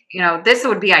think, this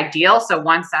would be ideal. So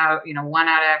once out, 1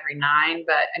 out of every 9.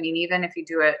 But I mean, even if you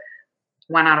do it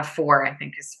 1 out of 4, I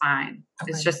think is fine.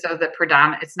 Okay. It's just so the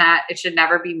it should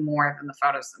never be more than the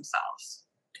photos themselves.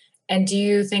 And do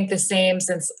you think the same,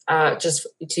 since just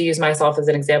to use myself as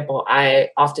an example, I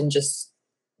often just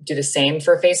do the same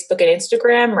for Facebook and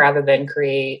Instagram rather than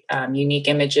create unique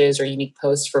images or unique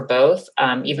posts for both,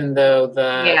 even though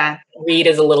the read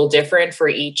is a little different for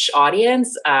each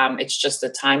audience. It's just a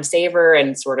time saver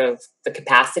and sort of the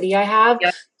capacity I have.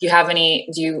 Yep.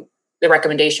 The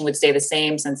recommendation would stay the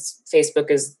same since Facebook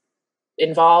is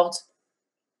involved?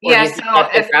 Or Yeah, do you think so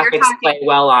that the if you're graphics play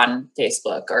well on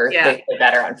Facebook, or Yeah. they play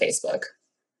better on Facebook?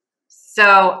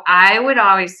 So I would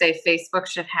always say Facebook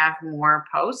should have more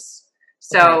posts.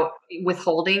 So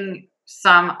withholding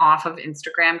some off of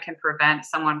Instagram can prevent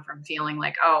someone from feeling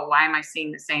like, oh, why am I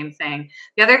seeing the same thing?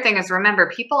 The other thing is, remember,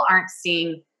 people aren't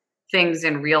seeing things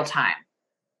in real time.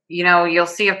 You'll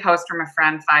see a post from a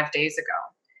friend 5 days ago.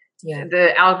 Yeah.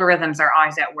 The algorithms are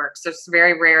always at work. So it's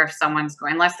very rare if someone's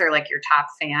going, unless they're like your top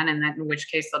fan, and then in which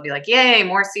case they'll be like, yay,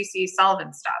 more CC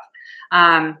Sullivan stuff.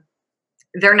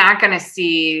 They're not going to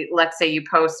see, let's say you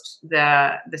post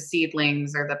the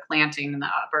seedlings or the planting in the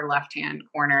upper left-hand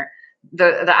corner.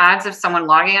 The odds of someone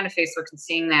logging onto Facebook and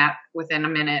seeing that within a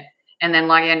minute, and then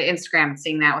logging onto Instagram and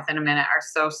seeing that within a minute, are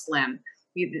so slim.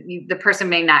 The person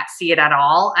may not see it at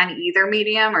all on either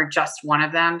medium or just one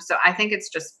of them. So I think it's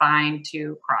just fine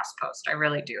to cross post. I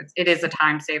really do. It is a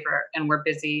time saver, and we're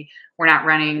busy. We're not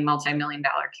running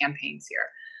multi-million-dollar campaigns here.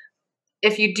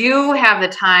 If you do have the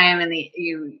time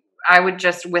I would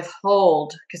just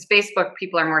withhold, because Facebook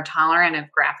people are more tolerant of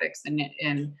graphics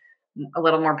and a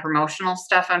little more promotional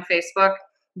stuff on Facebook.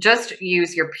 Just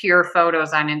use your pure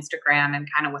photos on Instagram and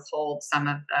kind of withhold some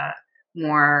of the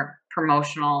more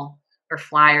promotional or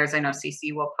flyers. I know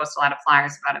CC will post a lot of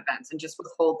flyers about events, and just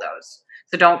withhold those.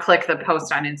 So don't click the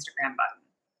post on Instagram button.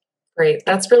 Great.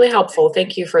 That's really helpful.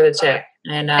 Thank you for the tip.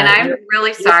 And I'm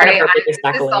really sorry.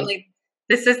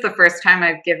 This is the first time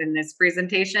I've given this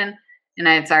presentation, and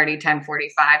it's already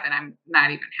 10:45, and I'm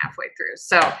not even halfway through.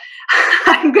 So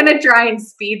I'm going to try and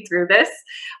speed through this,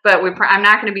 but I'm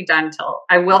not going to be done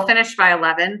I will finish by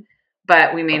 11,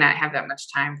 but we may not have that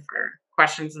much time for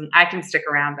questions, and I can stick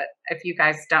around, but if you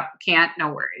guys can't, no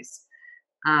worries.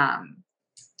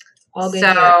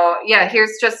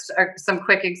 Here's just some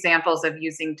quick examples of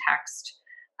using text.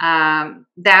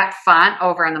 That font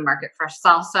over on the Market Fresh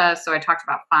Salsa. So I talked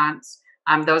about fonts.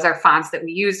 Those are fonts that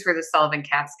we use for the Sullivan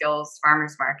Catskills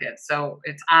Farmers Market. So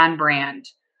it's on brand.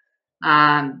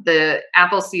 The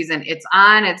apple season,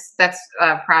 that's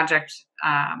a project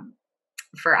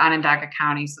for Onondaga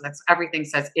County. So that's everything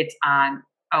says it's on,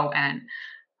 O-N,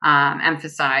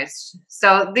 emphasized.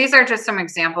 So these are just some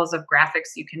examples of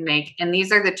graphics you can make. And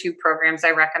these are the 2 programs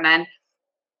I recommend.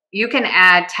 You can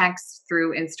add text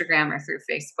through Instagram or through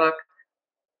Facebook.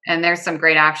 And there's some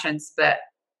great options, but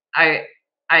I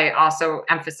also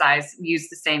emphasize use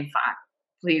the same font.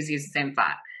 Please use the same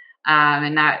font,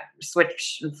 and not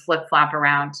switch and flip flop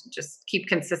around. Just keep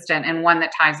consistent and one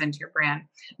that ties into your brand.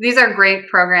 These are great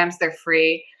programs. They're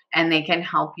free, and they can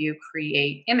help you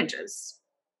create images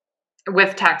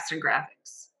with text and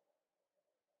graphics.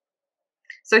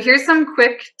 So here's some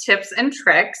quick tips and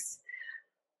tricks.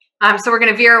 So we're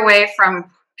going to veer away from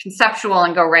conceptual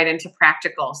and go right into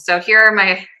practical. So here are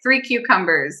my 3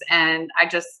 cucumbers, and I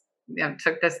just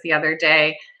took this the other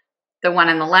day. The one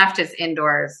on the left is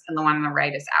indoors, and the one on the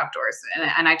right is outdoors.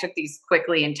 And I took these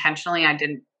quickly, intentionally. I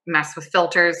didn't mess with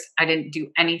filters. I didn't do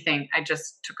anything. I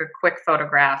just took a quick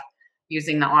photograph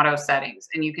using the auto settings,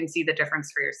 and you can see the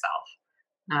difference for yourself.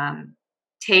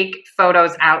 Take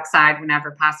photos outside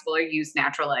whenever possible, or use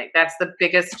natural light. That's the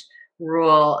biggest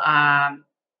rule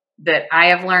that I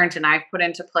have learned and I've put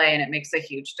into play, and it makes a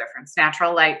huge difference.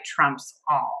 Natural light trumps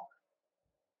all.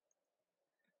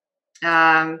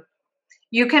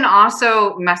 You can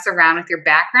also mess around with your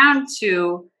background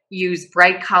to use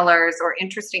bright colors or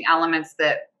interesting elements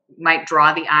that might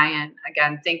draw the eye in.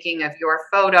 Again, thinking of your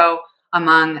photo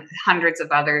among hundreds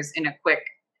of others in a quick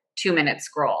 2-minute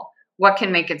scroll. What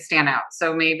can make it stand out?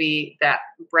 So maybe that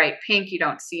bright pink you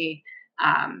don't see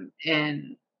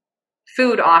in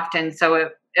food often, so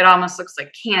it almost looks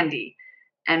like candy.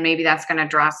 And maybe that's going to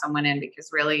draw someone in because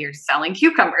really you're selling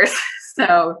cucumbers.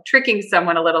 So tricking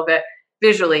someone a little bit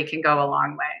visually can go a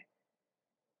long way.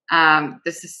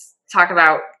 This is talk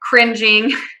about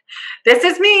cringing. This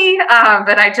is me,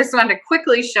 but I just wanted to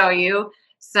quickly show you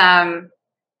some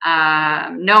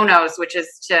no-nos, which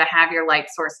is to have your light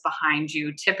source behind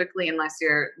you, typically unless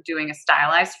you're doing a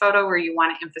stylized photo where you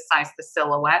want to emphasize the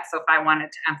silhouette. So if I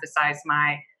wanted to emphasize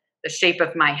my the shape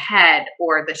of my head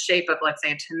or the shape of, let's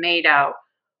say, a tomato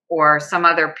or some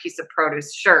other piece of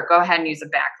produce, sure, go ahead and use a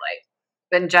backlight.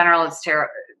 But in general, it's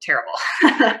terrible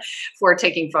for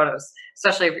taking photos,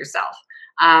 especially of yourself.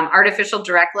 Artificial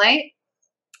direct light.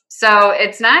 So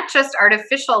it's not just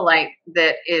artificial light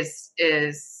that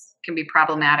can be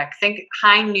problematic. Think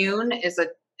high noon is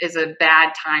a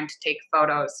bad time to take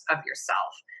photos of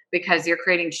yourself because you're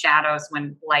creating shadows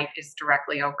when light is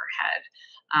directly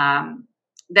overhead.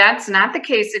 That's not the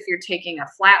case if you're taking a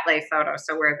flat lay photo.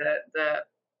 So where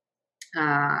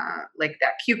like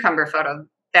that cucumber photo,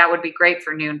 that would be great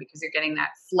for noon because you're getting that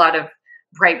flood of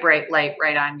bright light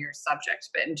right on your subject.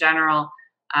 But in general,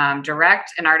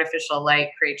 direct and artificial light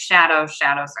create shadows.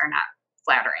 Shadows are not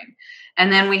flattering.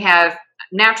 And then we have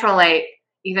natural light,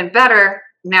 even better,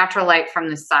 natural light from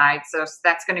the side. So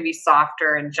that's going to be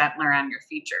softer and gentler on your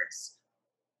features.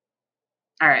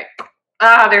 All right.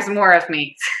 There's more of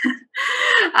me.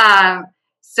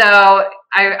 So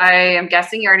I am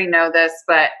guessing you already know this,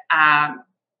 but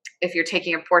if you're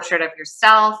taking a portrait of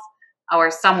yourself or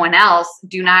someone else,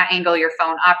 do not angle your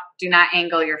phone up. Do not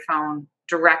angle your phone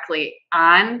directly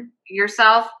on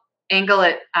yourself. Angle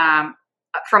it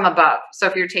from above. So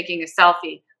if you're taking a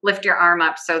selfie, lift your arm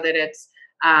up so that it's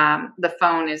the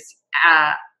phone is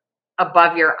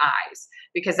above your eyes,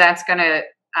 because that's going to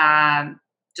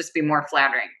just be more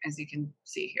flattering, as you can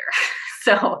see here.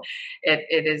 So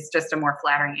it is just a more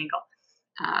flattering angle.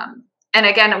 And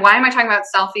again, why am I talking about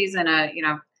selfies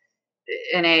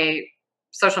in a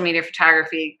social media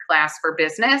photography class for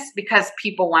business? Because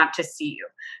people want to see you.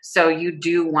 So you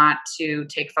do want to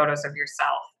take photos of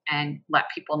yourself and let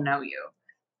people know you.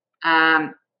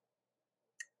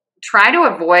 Try to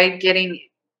avoid getting,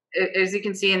 as you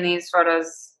can see in these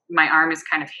photos, my arm is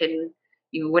kind of hidden.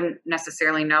 You wouldn't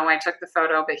necessarily know I took the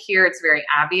photo, but here it's very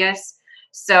obvious.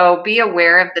 So be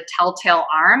aware of the telltale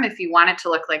arm if you want it to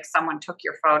look like someone took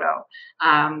your photo,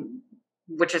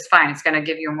 which is fine. It's going to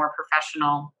give you a more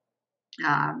professional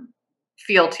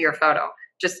feel to your photo.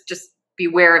 Just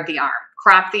beware of the arm.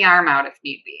 Crop the arm out if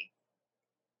need be.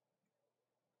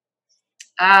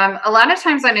 A lot of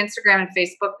times on Instagram and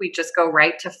Facebook, we just go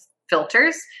right to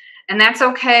filters, and that's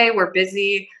okay. We're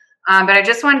busy. But I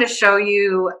just wanted to show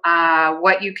you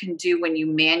what you can do when you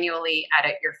manually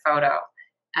edit your photo.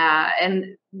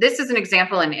 And this is an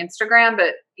example in Instagram,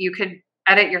 but you could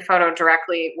edit your photo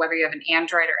directly, whether you have an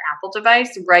Android or Apple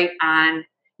device, right on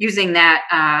using that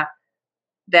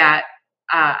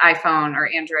iPhone or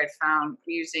Android phone,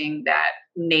 using that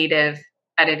native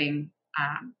editing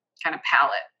kind of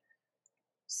palette.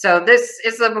 So this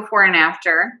is the before and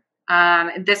after.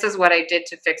 This is what I did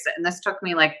to fix it. And this took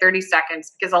me like 30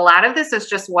 seconds because a lot of this is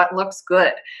just what looks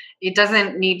good. It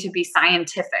doesn't need to be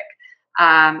scientific.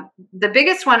 The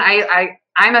biggest one,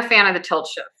 I'm a fan of the tilt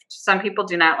shift. Some people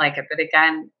do not like it, but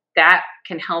again, that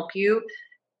can help you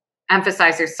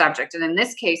emphasize your subject. And in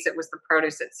this case, it was the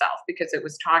produce itself because it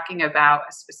was talking about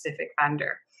a specific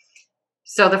vendor.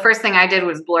 So the first thing I did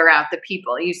was blur out the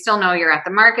people. You still know you're at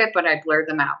the market, but I blurred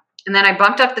them out. And then I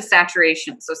bumped up the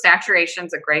saturation. So saturation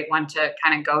is a great one to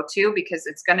kind of go to because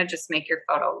it's going to just make your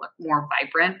photo look more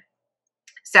vibrant.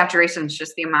 Saturation is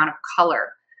just the amount of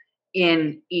color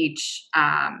in each,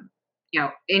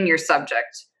 in your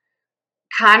subject.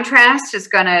 Contrast is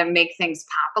going to make things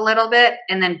pop a little bit.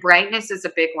 And then brightness is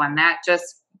a big one. That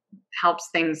just helps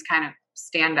things kind of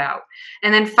stand out.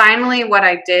 And then finally, what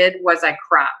I did was I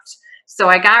cropped. So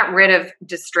I got rid of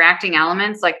distracting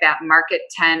elements like that market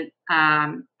tent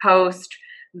post,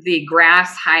 the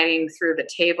grass hiding through the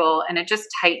table, and it just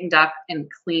tightened up and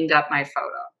cleaned up my photo.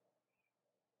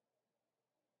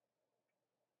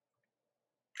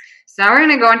 So now we're going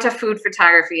to go into food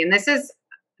photography, and this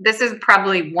is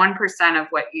probably 1% of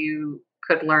what you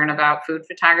could learn about food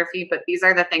photography, but these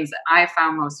are the things that I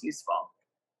found most useful.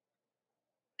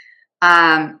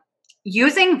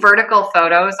 Using vertical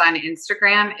photos on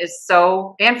Instagram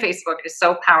and Facebook is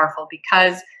so powerful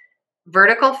because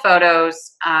vertical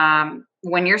photos,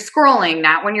 when you're scrolling,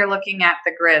 not when you're looking at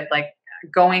the grid, like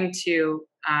going to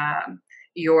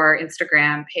your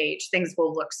Instagram page, things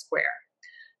will look square.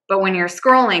 But when you're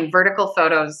scrolling, vertical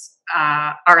photos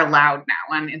are allowed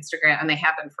now on Instagram, and they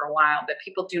have been for a while, but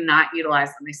people do not utilize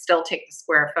them. They still take the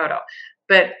square photo.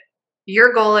 But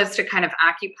your goal is to kind of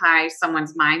occupy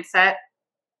someone's mindset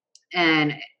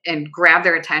and grab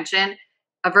their attention.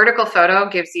 A vertical photo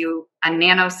gives you a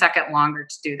nanosecond longer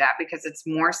to do that because it's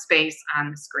more space on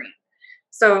the screen.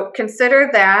 So consider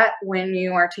that when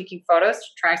you are taking photos, to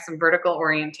try some vertical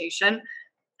orientation.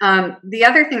 The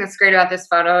other thing that's great about this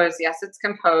photo is, yes, it's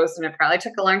composed and it probably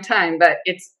took a long time, but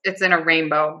it's in a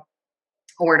rainbow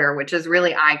order, which is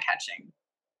really eye-catching.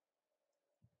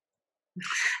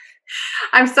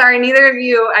 I'm sorry, neither of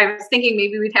you, I was thinking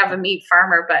maybe we'd have a meat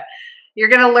farmer, but you're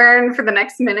going to learn for the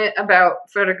next minute about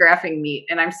photographing meat.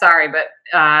 And I'm sorry, but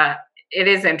it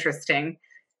is interesting.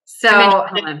 So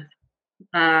hold on.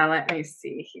 Let me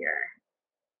see here.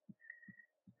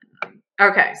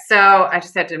 Okay, so I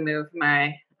just had to move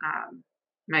my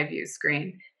my view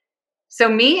screen. So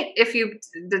meat, if you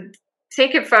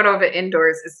take a photo of it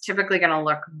indoors, is typically going to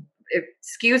look, it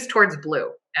skews towards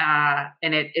blue,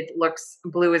 and it looks,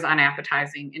 blue is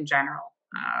unappetizing in general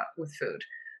with food.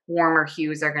 Warmer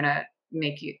hues are going to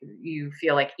make you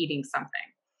feel like eating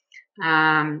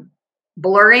something.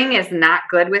 Blurring is not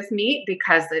good with meat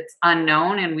because it's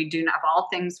unknown, and we do not, of all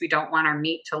things, we don't want our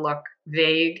meat to look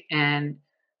vague and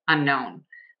unknown.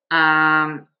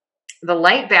 The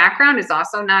light background is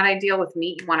also not ideal with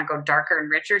meat. You want to go darker and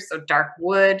richer. So dark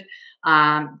wood,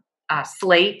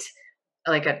 slate,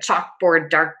 like a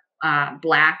chalkboard, dark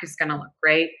black is going to look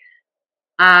great.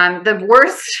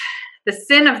 The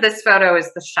sin of this photo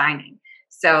is the shining.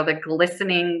 So the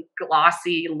glistening,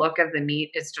 glossy look of the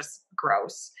meat is just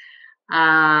gross.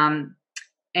 And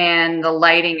the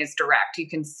lighting is direct. You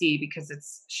can see because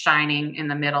it's shining in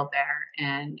the middle there,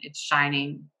 and it's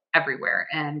shining everywhere.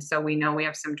 And so we know we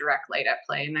have some direct light at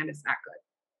play, and that is not good.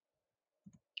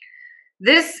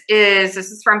 This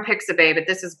is from Pixabay, but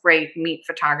this is great meat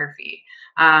photography.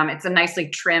 It's a nicely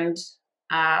trimmed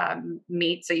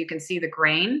meat, so you can see the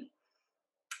grain.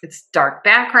 It's dark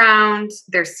background.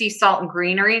 There's sea salt and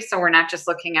greenery, so we're not just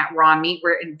looking at raw meat.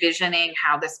 We're envisioning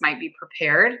how this might be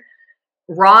prepared.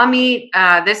 Raw meat,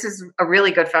 this is a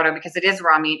really good photo because it is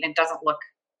raw meat and it doesn't look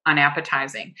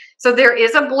unappetizing. So there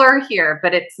is a blur here,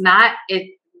 but it's not,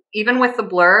 even with the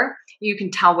blur, you can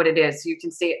tell what it is. You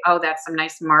can see, oh, that's some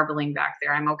nice marbling back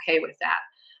there. I'm okay with that.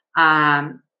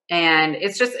 And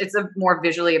it's a more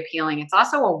visually appealing. It's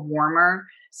also a warmer.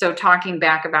 So talking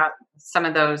back about some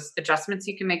of those adjustments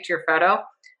you can make to your photo,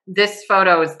 this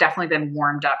photo has definitely been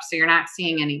warmed up. So you're not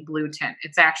seeing any blue tint.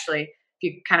 It's actually, if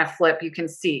you kind of flip, you can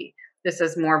see this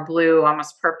is more blue,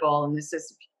 almost purple, and this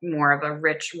is more of a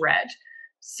rich red.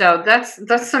 So that's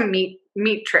some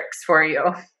meat tricks for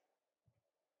you.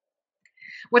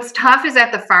 What's tough is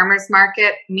at the farmer's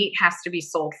market, meat has to be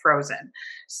sold frozen.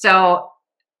 So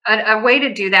a way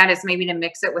to do that is maybe to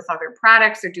mix it with other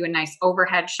products or do a nice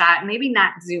overhead shot, maybe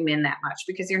not zoom in that much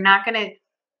because you're not going to,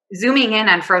 zooming in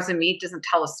on frozen meat doesn't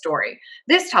tell a story.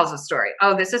 This tells a story.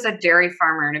 Oh, this is a dairy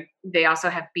farmer and they also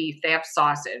have beef, they have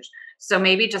sausage. So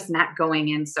maybe just not going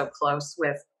in so close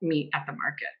with meat at the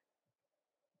market.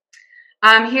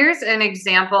 Here's an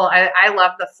example. I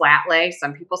love the flat lay.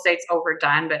 Some people say it's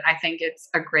overdone, but I think it's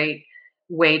a great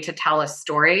way to tell a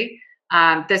story.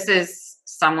 This is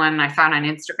someone I found on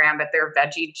Instagram, but their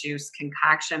veggie juice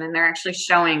concoction, and they're actually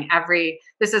showing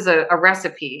this is a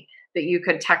recipe that you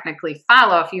could technically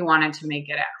follow if you wanted to make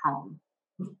it at home.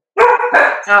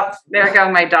 Oh, there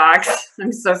go my dogs.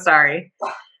 I'm so sorry.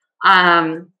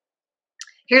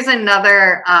 Here's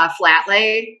another flat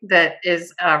lay that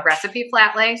is a recipe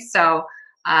flat lay. So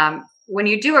when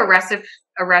you do a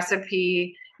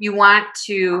recipe, you want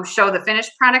to show the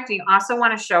finished product, and you also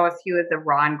want to show a few of the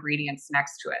raw ingredients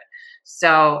next to it.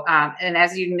 So, and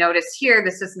as you notice here,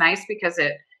 this is nice because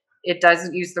it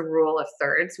doesn't use the rule of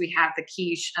thirds. We have the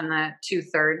quiche and the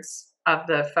 2/3 of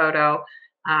the photo.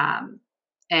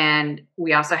 And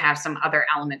we also have some other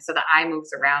elements. So the eye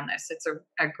moves around this. It's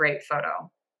a great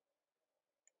photo.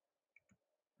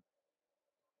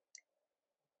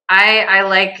 I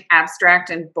like abstract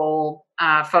and bold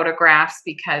photographs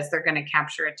because they're going to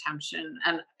capture attention.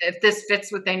 And if this fits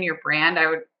within your brand, I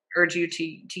would urge you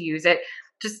to use it.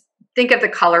 Just think of the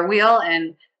color wheel,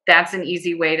 and that's an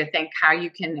easy way to think how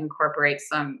you can incorporate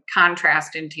some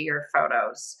contrast into your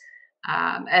photos.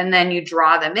 And then you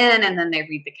draw them in, and then they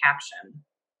read the caption.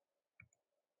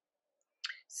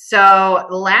 So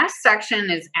the last section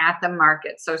is at the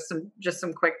market. So just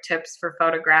some quick tips for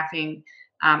photographing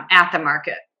at the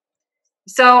market.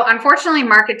 So unfortunately,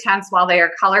 market tents, while they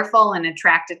are colorful and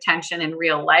attract attention in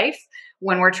real life,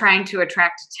 when we're trying to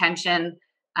attract attention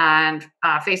on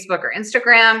Facebook or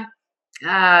Instagram,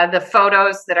 the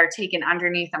photos that are taken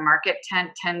underneath a market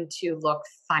tent tend to look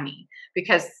funny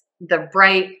because the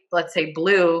bright, let's say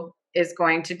blue, is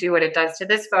going to do what it does to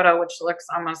this photo, which looks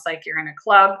almost like you're in a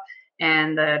club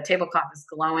and the tablecloth is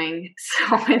glowing.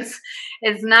 So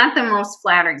it's not the most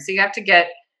flattering. So you have to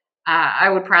get, I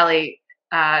would probably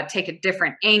take a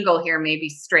different angle here, maybe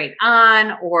straight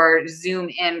on, or zoom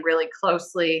in really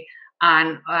closely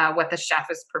on what the chef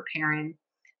is preparing.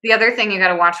 The other thing you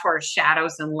got to watch for is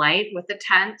shadows and light with the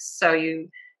tent. So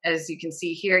as you can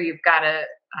see here, you've got a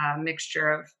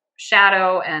mixture of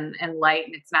shadow and light,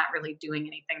 and it's not really doing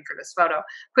anything for this photo.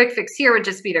 Quick fix here would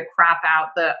just be to crop out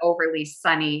the overly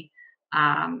sunny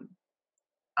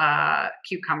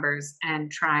cucumbers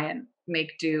and try and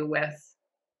make do with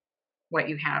what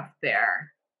you have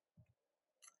there.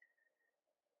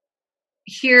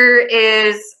 Here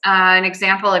is an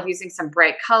example of using some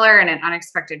bright color and an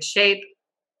unexpected shape.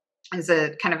 Is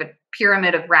a kind of a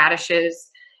pyramid of radishes.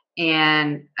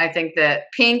 And I think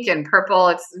that pink and purple,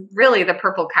 it's really the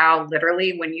purple cow,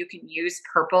 literally, when you can use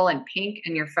purple and pink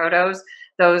in your photos,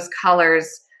 those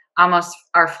colors almost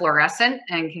are fluorescent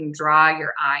and can draw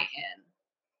your eye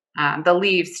in. The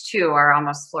leaves too are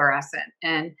almost fluorescent.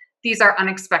 And these are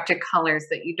unexpected colors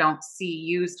that you don't see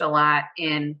used a lot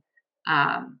in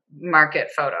market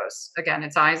photos. Again,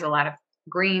 it's always a lot of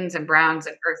greens and browns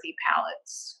and earthy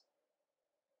palettes.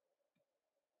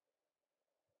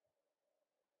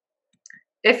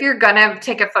 If you're gonna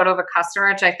take a photo of a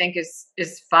customer, which I think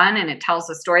is fun and it tells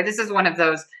a story. This is one of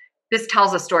those. This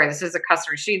tells a story. This is a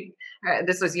customer.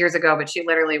 This was years ago, but she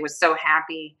literally was so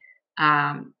happy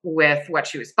with what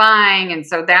she was buying, and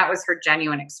so that was her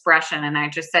genuine expression. And I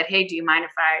just said, "Hey, do you mind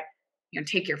if I,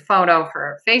 take your photo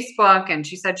for Facebook?" And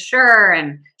she said, "Sure."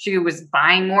 And she was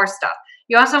buying more stuff.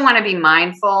 You also want to be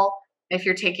mindful if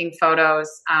you're taking photos,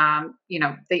 that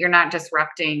you're not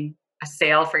disrupting a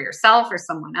sale for yourself or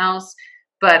someone else.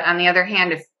 But on the other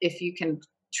hand, if you can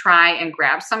try and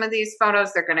grab some of these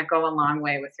photos, they're going to go a long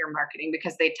way with your marketing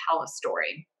because they tell a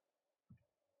story.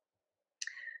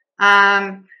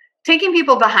 Taking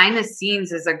people behind the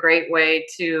scenes is a great way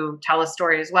to tell a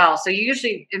story as well. So you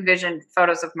usually envision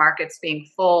photos of markets being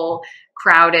full,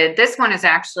 crowded. This one is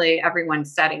actually everyone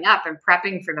setting up and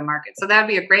prepping for the market. So that would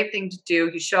be a great thing to do.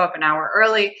 You show up an hour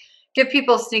early, give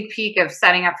people a sneak peek of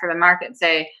setting up for the market,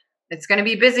 say, "It's going to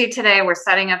be busy today. We're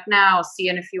setting up now. See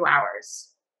you in a few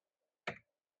hours."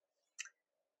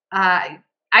 I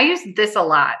use this a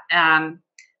lot.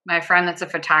 My friend that's a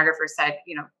photographer said,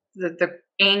 the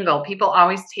angle, people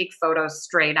always take photos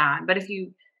straight on. But if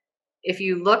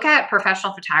you look at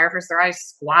professional photographers, they're always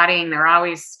squatting, they're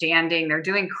always standing, they're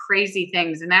doing crazy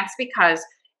things. And that's because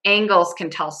angles can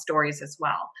tell stories as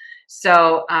well.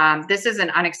 So this is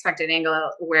an unexpected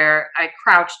angle where I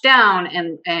crouched down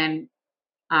and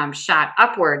shot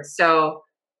upwards. So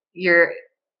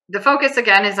the focus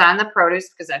again is on the produce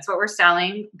because that's what we're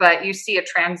selling, but you see a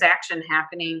transaction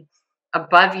happening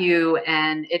above you,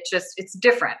 and it's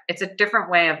different. It's a different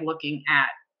way of looking at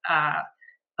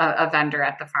a vendor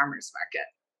at the farmer's market.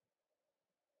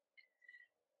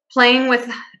 Playing with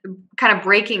kind of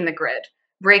breaking the grid,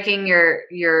 breaking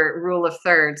your rule of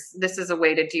thirds. This is a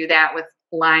way to do that with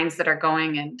lines that are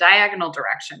going in diagonal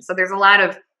directions. So there's a lot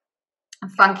of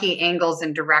funky angles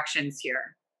and directions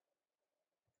here.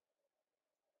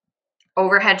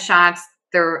 Overhead shots,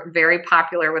 they're very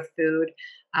popular with food.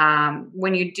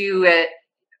 When you do it,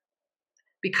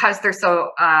 because they're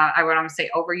so, I would almost say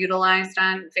overutilized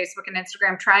on Facebook and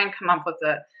Instagram, try and come up with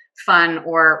a fun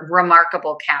or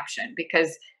remarkable caption,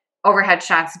 because overhead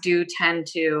shots do tend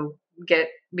to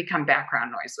become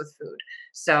background noise with food.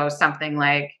 So something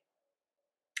like,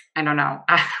 I don't know,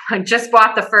 I just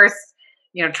bought the first,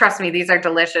 trust me, these are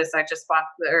delicious. I just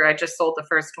sold the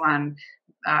first one.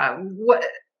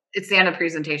 It's the end of the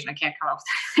presentation. I can't come up with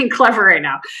anything clever right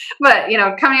now, but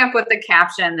coming up with the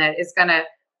caption that is going to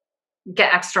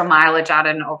get extra mileage out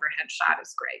of an overhead shot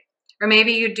is great. Or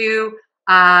maybe you do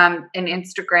an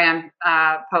Instagram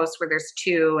post where there's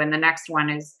two and the next one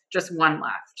is just one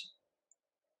left.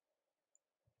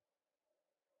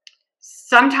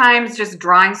 Sometimes just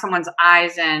drawing someone's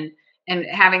eyes in and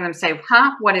having them say,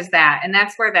 "Huh, what is that?" And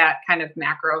that's where that kind of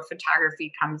macro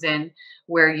photography comes in,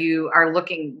 where you are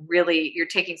you're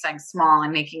taking something small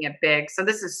and making it big. So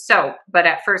this is soap, but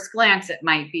at first glance, it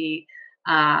might be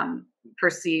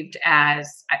perceived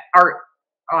as art,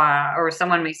 or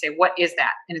someone may say, "What is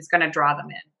that?" And it's going to draw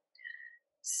them in.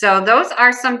 So those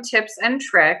are some tips and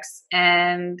tricks.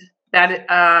 And that,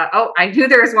 I knew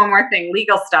there was one more thing,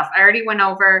 legal stuff. I already went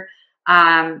over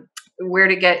where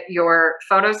to get your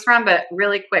photos from, but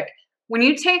really quick, when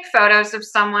you take photos of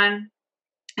someone,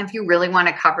 if you really want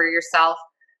to cover yourself,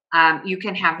 you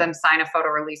can have them sign a photo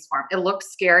release form. It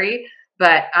looks scary,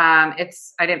 but I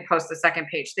didn't post the second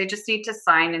page. They just need to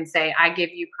sign and say, "I give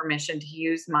you permission to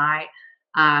use my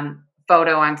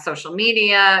photo on social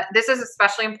media." This is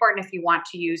especially important if you want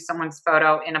to use someone's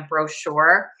photo in a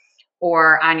brochure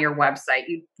or on your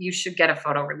website. You should get a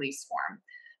photo release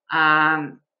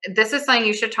form. This is something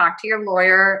you should talk to your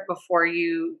lawyer before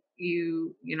you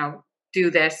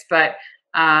do this, but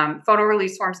photo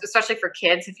release forms, especially for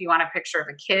kids, if you want a picture of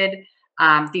a kid,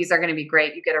 these are going to be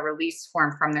great. You get a release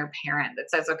form from their parent that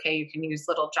says, okay, you can use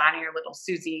little Johnny or little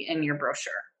Susie in your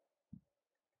brochure.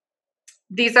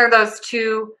 These are those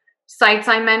two sites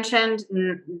I mentioned.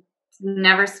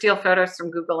 Never steal photos from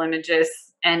Google Images,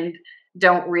 and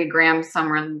don't regram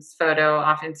someone's photo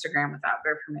off Instagram without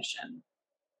their permission.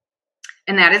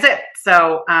 And that is it.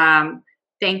 So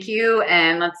thank you.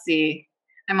 And let's see,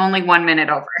 I'm only 1 minute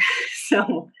over.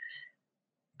 So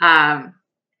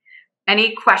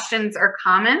any questions or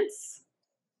comments?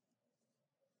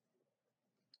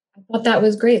 I thought that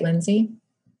was great, Lindsay.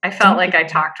 I felt like I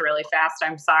talked really fast.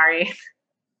 I'm sorry.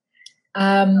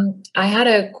 I had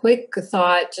a quick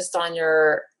thought just on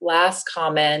your last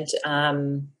comment. What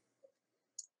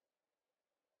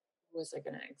was I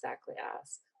going to exactly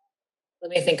ask?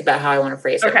 Let me think about how I want to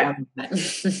phrase it. One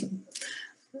minute.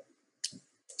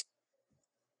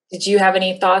 Did you have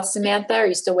any thoughts, Samantha? Are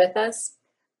you still with us?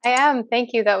 I am.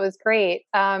 Thank you. That was great.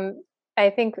 I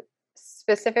think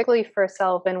specifically for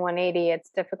Sullivan 180, it's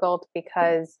difficult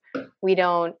because we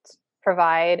don't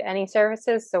provide any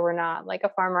services. So we're not like a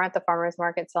farmer at the farmer's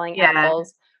market selling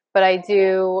apples. But I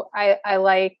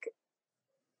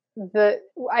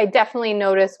definitely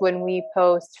notice when we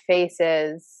post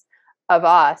faces of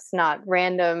us, not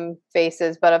random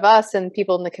faces, but of us and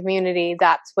people in the community,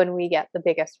 that's when we get the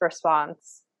biggest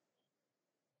response.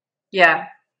 Yeah.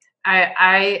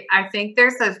 I think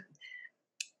there's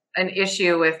an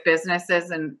issue with businesses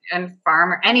and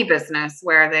farmer, any business,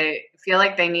 where they feel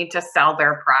like they need to sell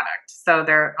their product. So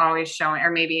they're always showing, or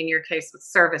maybe in your case with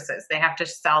services, they have to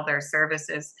sell their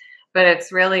services. But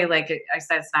it's really, like I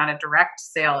said, it's not a direct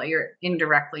sale. You're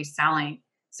indirectly selling.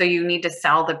 So you need to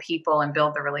sell the people and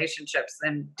build the relationships.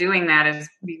 And doing that is,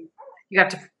 you have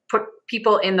to put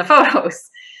people in the photos.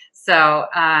 So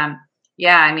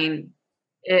yeah, I mean,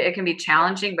 it can be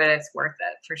challenging, but it's worth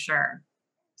it for sure.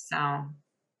 So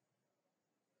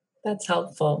that's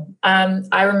helpful.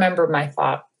 I remember my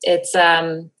thought. It's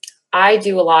I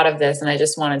do a lot of this, and I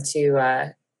just wanted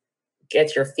to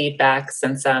get your feedback,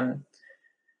 since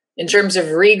in terms of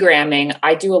regramming,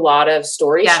 I do a lot of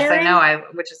story sharing. Yes, I know,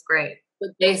 which is great.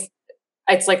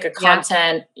 It's like a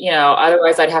content,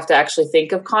 otherwise I'd have to actually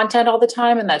think of content all the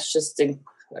time, and that's just,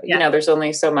 there's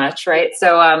only so much, right?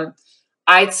 So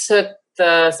I took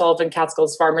the Sullivan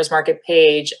Catskills Farmers Market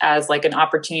page as like an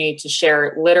opportunity to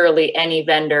share literally any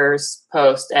vendor's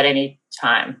post at any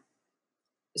time.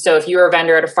 So if you're a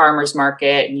vendor at a farmer's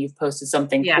market and you've posted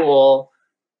something cool,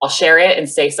 I'll share it and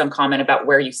say some comment about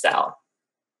where you sell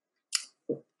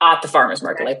at the farmer's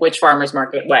market, like which farmer's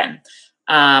market, when,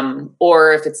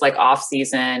 or if it's like off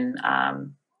season,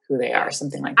 who they are,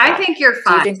 something like that. I think you're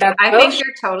fine. Do you think that's I think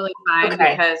you're totally fine,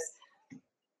 because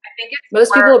I think it's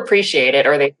most people appreciate it,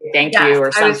 or they say thank you or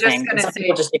something. I was just going to say,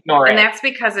 people just ignore it. And that's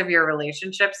because of your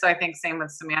relationship. So I think same with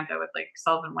Samantha with like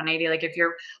Sullivan 180. Like if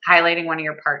you're highlighting one of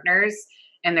your partners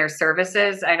and their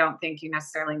services, I don't think you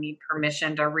necessarily need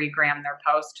permission to regram their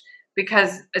post,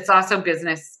 because it's also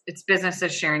business. It's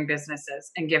businesses sharing businesses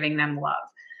and giving them love.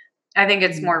 I think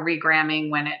it's more regramming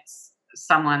when it's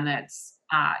someone that's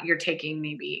you're taking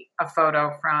maybe a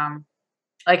photo from.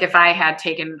 Like if I had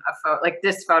taken a photo, like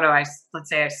this photo, let's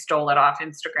say I stole it off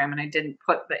Instagram and I didn't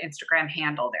put the Instagram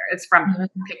handle there. It's from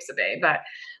Pixabay, but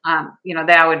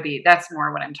that's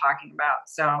more what I'm talking about.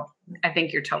 So I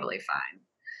think you're totally fine.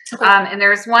 Okay. And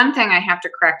there's one thing I have to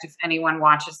correct if anyone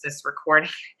watches this recording,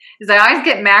 is I always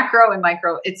get macro and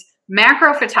micro. It's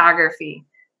macro photography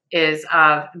is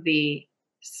of the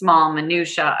small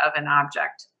minutia of an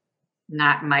object,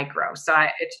 not micro. So I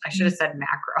should have said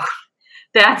macro.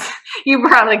 You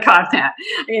probably caught that.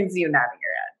 I can see you nodding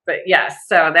your head, but yes.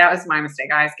 So that was my mistake.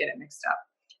 I always get it mixed up.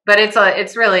 But it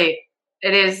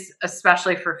is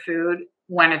especially for food,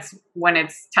 when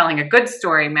it's telling a good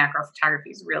story. Macro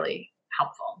photography is really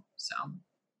helpful.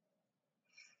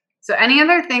 So any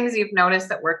other things you've noticed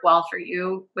that work well for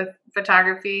you with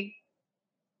photography?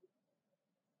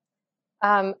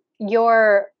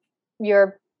 Your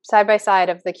side by side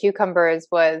of the cucumbers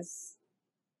was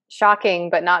shocking,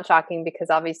 but not shocking, because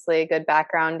obviously a good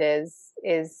background is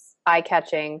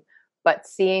eye-catching, but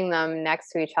seeing them next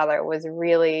to each other was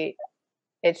really,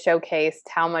 it showcased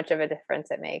how much of a difference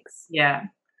it makes. Yeah.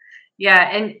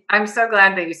 And I'm so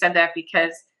glad that you said that,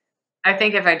 because I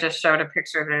think if I just showed a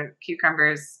picture of the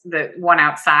cucumbers, the one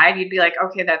outside, you'd be like,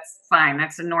 okay, that's fine.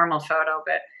 That's a normal photo.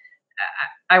 But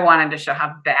I wanted to show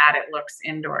how bad it looks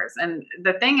indoors. And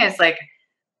the thing is, like,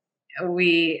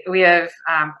 we have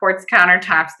quartz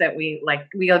countertops that we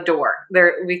adore.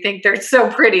 We think they're so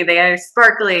pretty. They are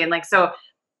sparkly, and like, so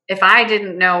if I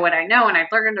didn't know what I know and I've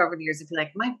learned over the years, it'd be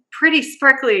like, my pretty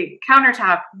sparkly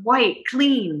countertop, white,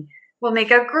 clean, will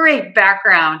make a great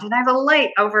background. And I have a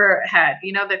light overhead,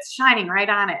 that's shining right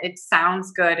on it. It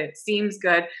sounds good. It seems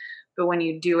good. But when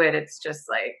you do it, it's just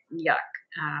like, yuck.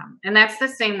 And that's the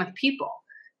same with people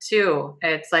too.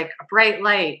 It's like a bright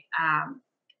light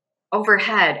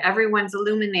overhead. Everyone's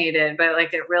illuminated, but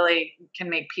like it really can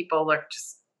make people look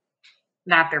just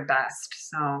not their best.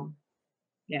 So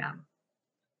yeah.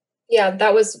 Yeah,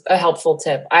 that was a helpful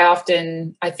tip. I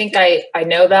think I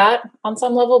know that on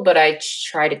some level, but I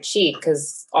try to cheat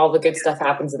because all the good stuff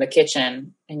happens in the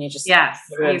kitchen, and you just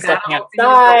stepping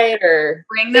outside or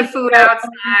bring the food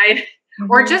outside,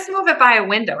 or just move it by a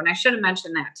window. And I should have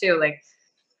mentioned that too. Like,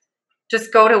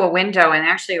 just go to a window, and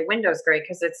actually a window is great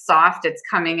because it's soft. It's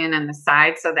coming in on the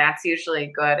side, so that's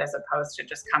usually good as opposed to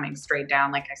just coming straight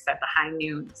down. Like I said, the high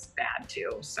noon's bad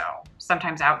too. So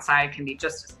sometimes outside can be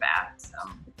just as bad. So.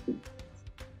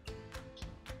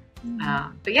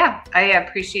 But yeah, I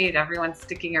appreciate everyone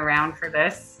sticking around for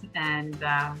this, and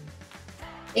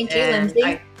thank you, Lindsay.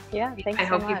 I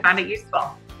hope you found it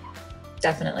useful.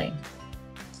 Definitely.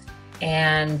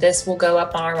 And this will go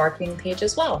up on our marketing page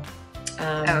as well.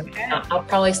 Okay. I'll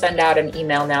probably send out an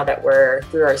email now that we're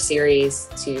through our series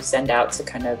to send out to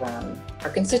kind of our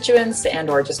constituents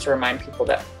or just to remind people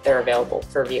that they're available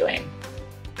for viewing.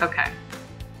 Okay.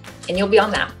 And you'll be on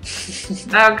that.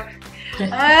 Okay. Oh,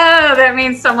 that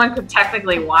means someone could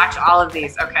technically watch all of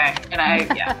these. Okay. And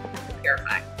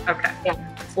terrifying. Okay.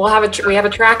 Yeah. We have a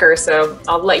tracker, so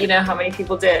I'll let you know how many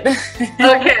people did.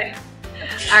 Okay.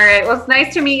 All right. Well, it's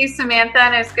nice to meet you, Samantha,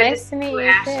 and it's good to meet you,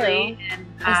 Ashley. too. And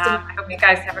I hope you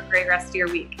guys have a great rest of your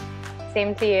week.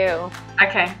 Same to you.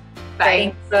 Okay.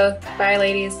 Bye. Thanks both. Bye,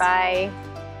 ladies. Bye.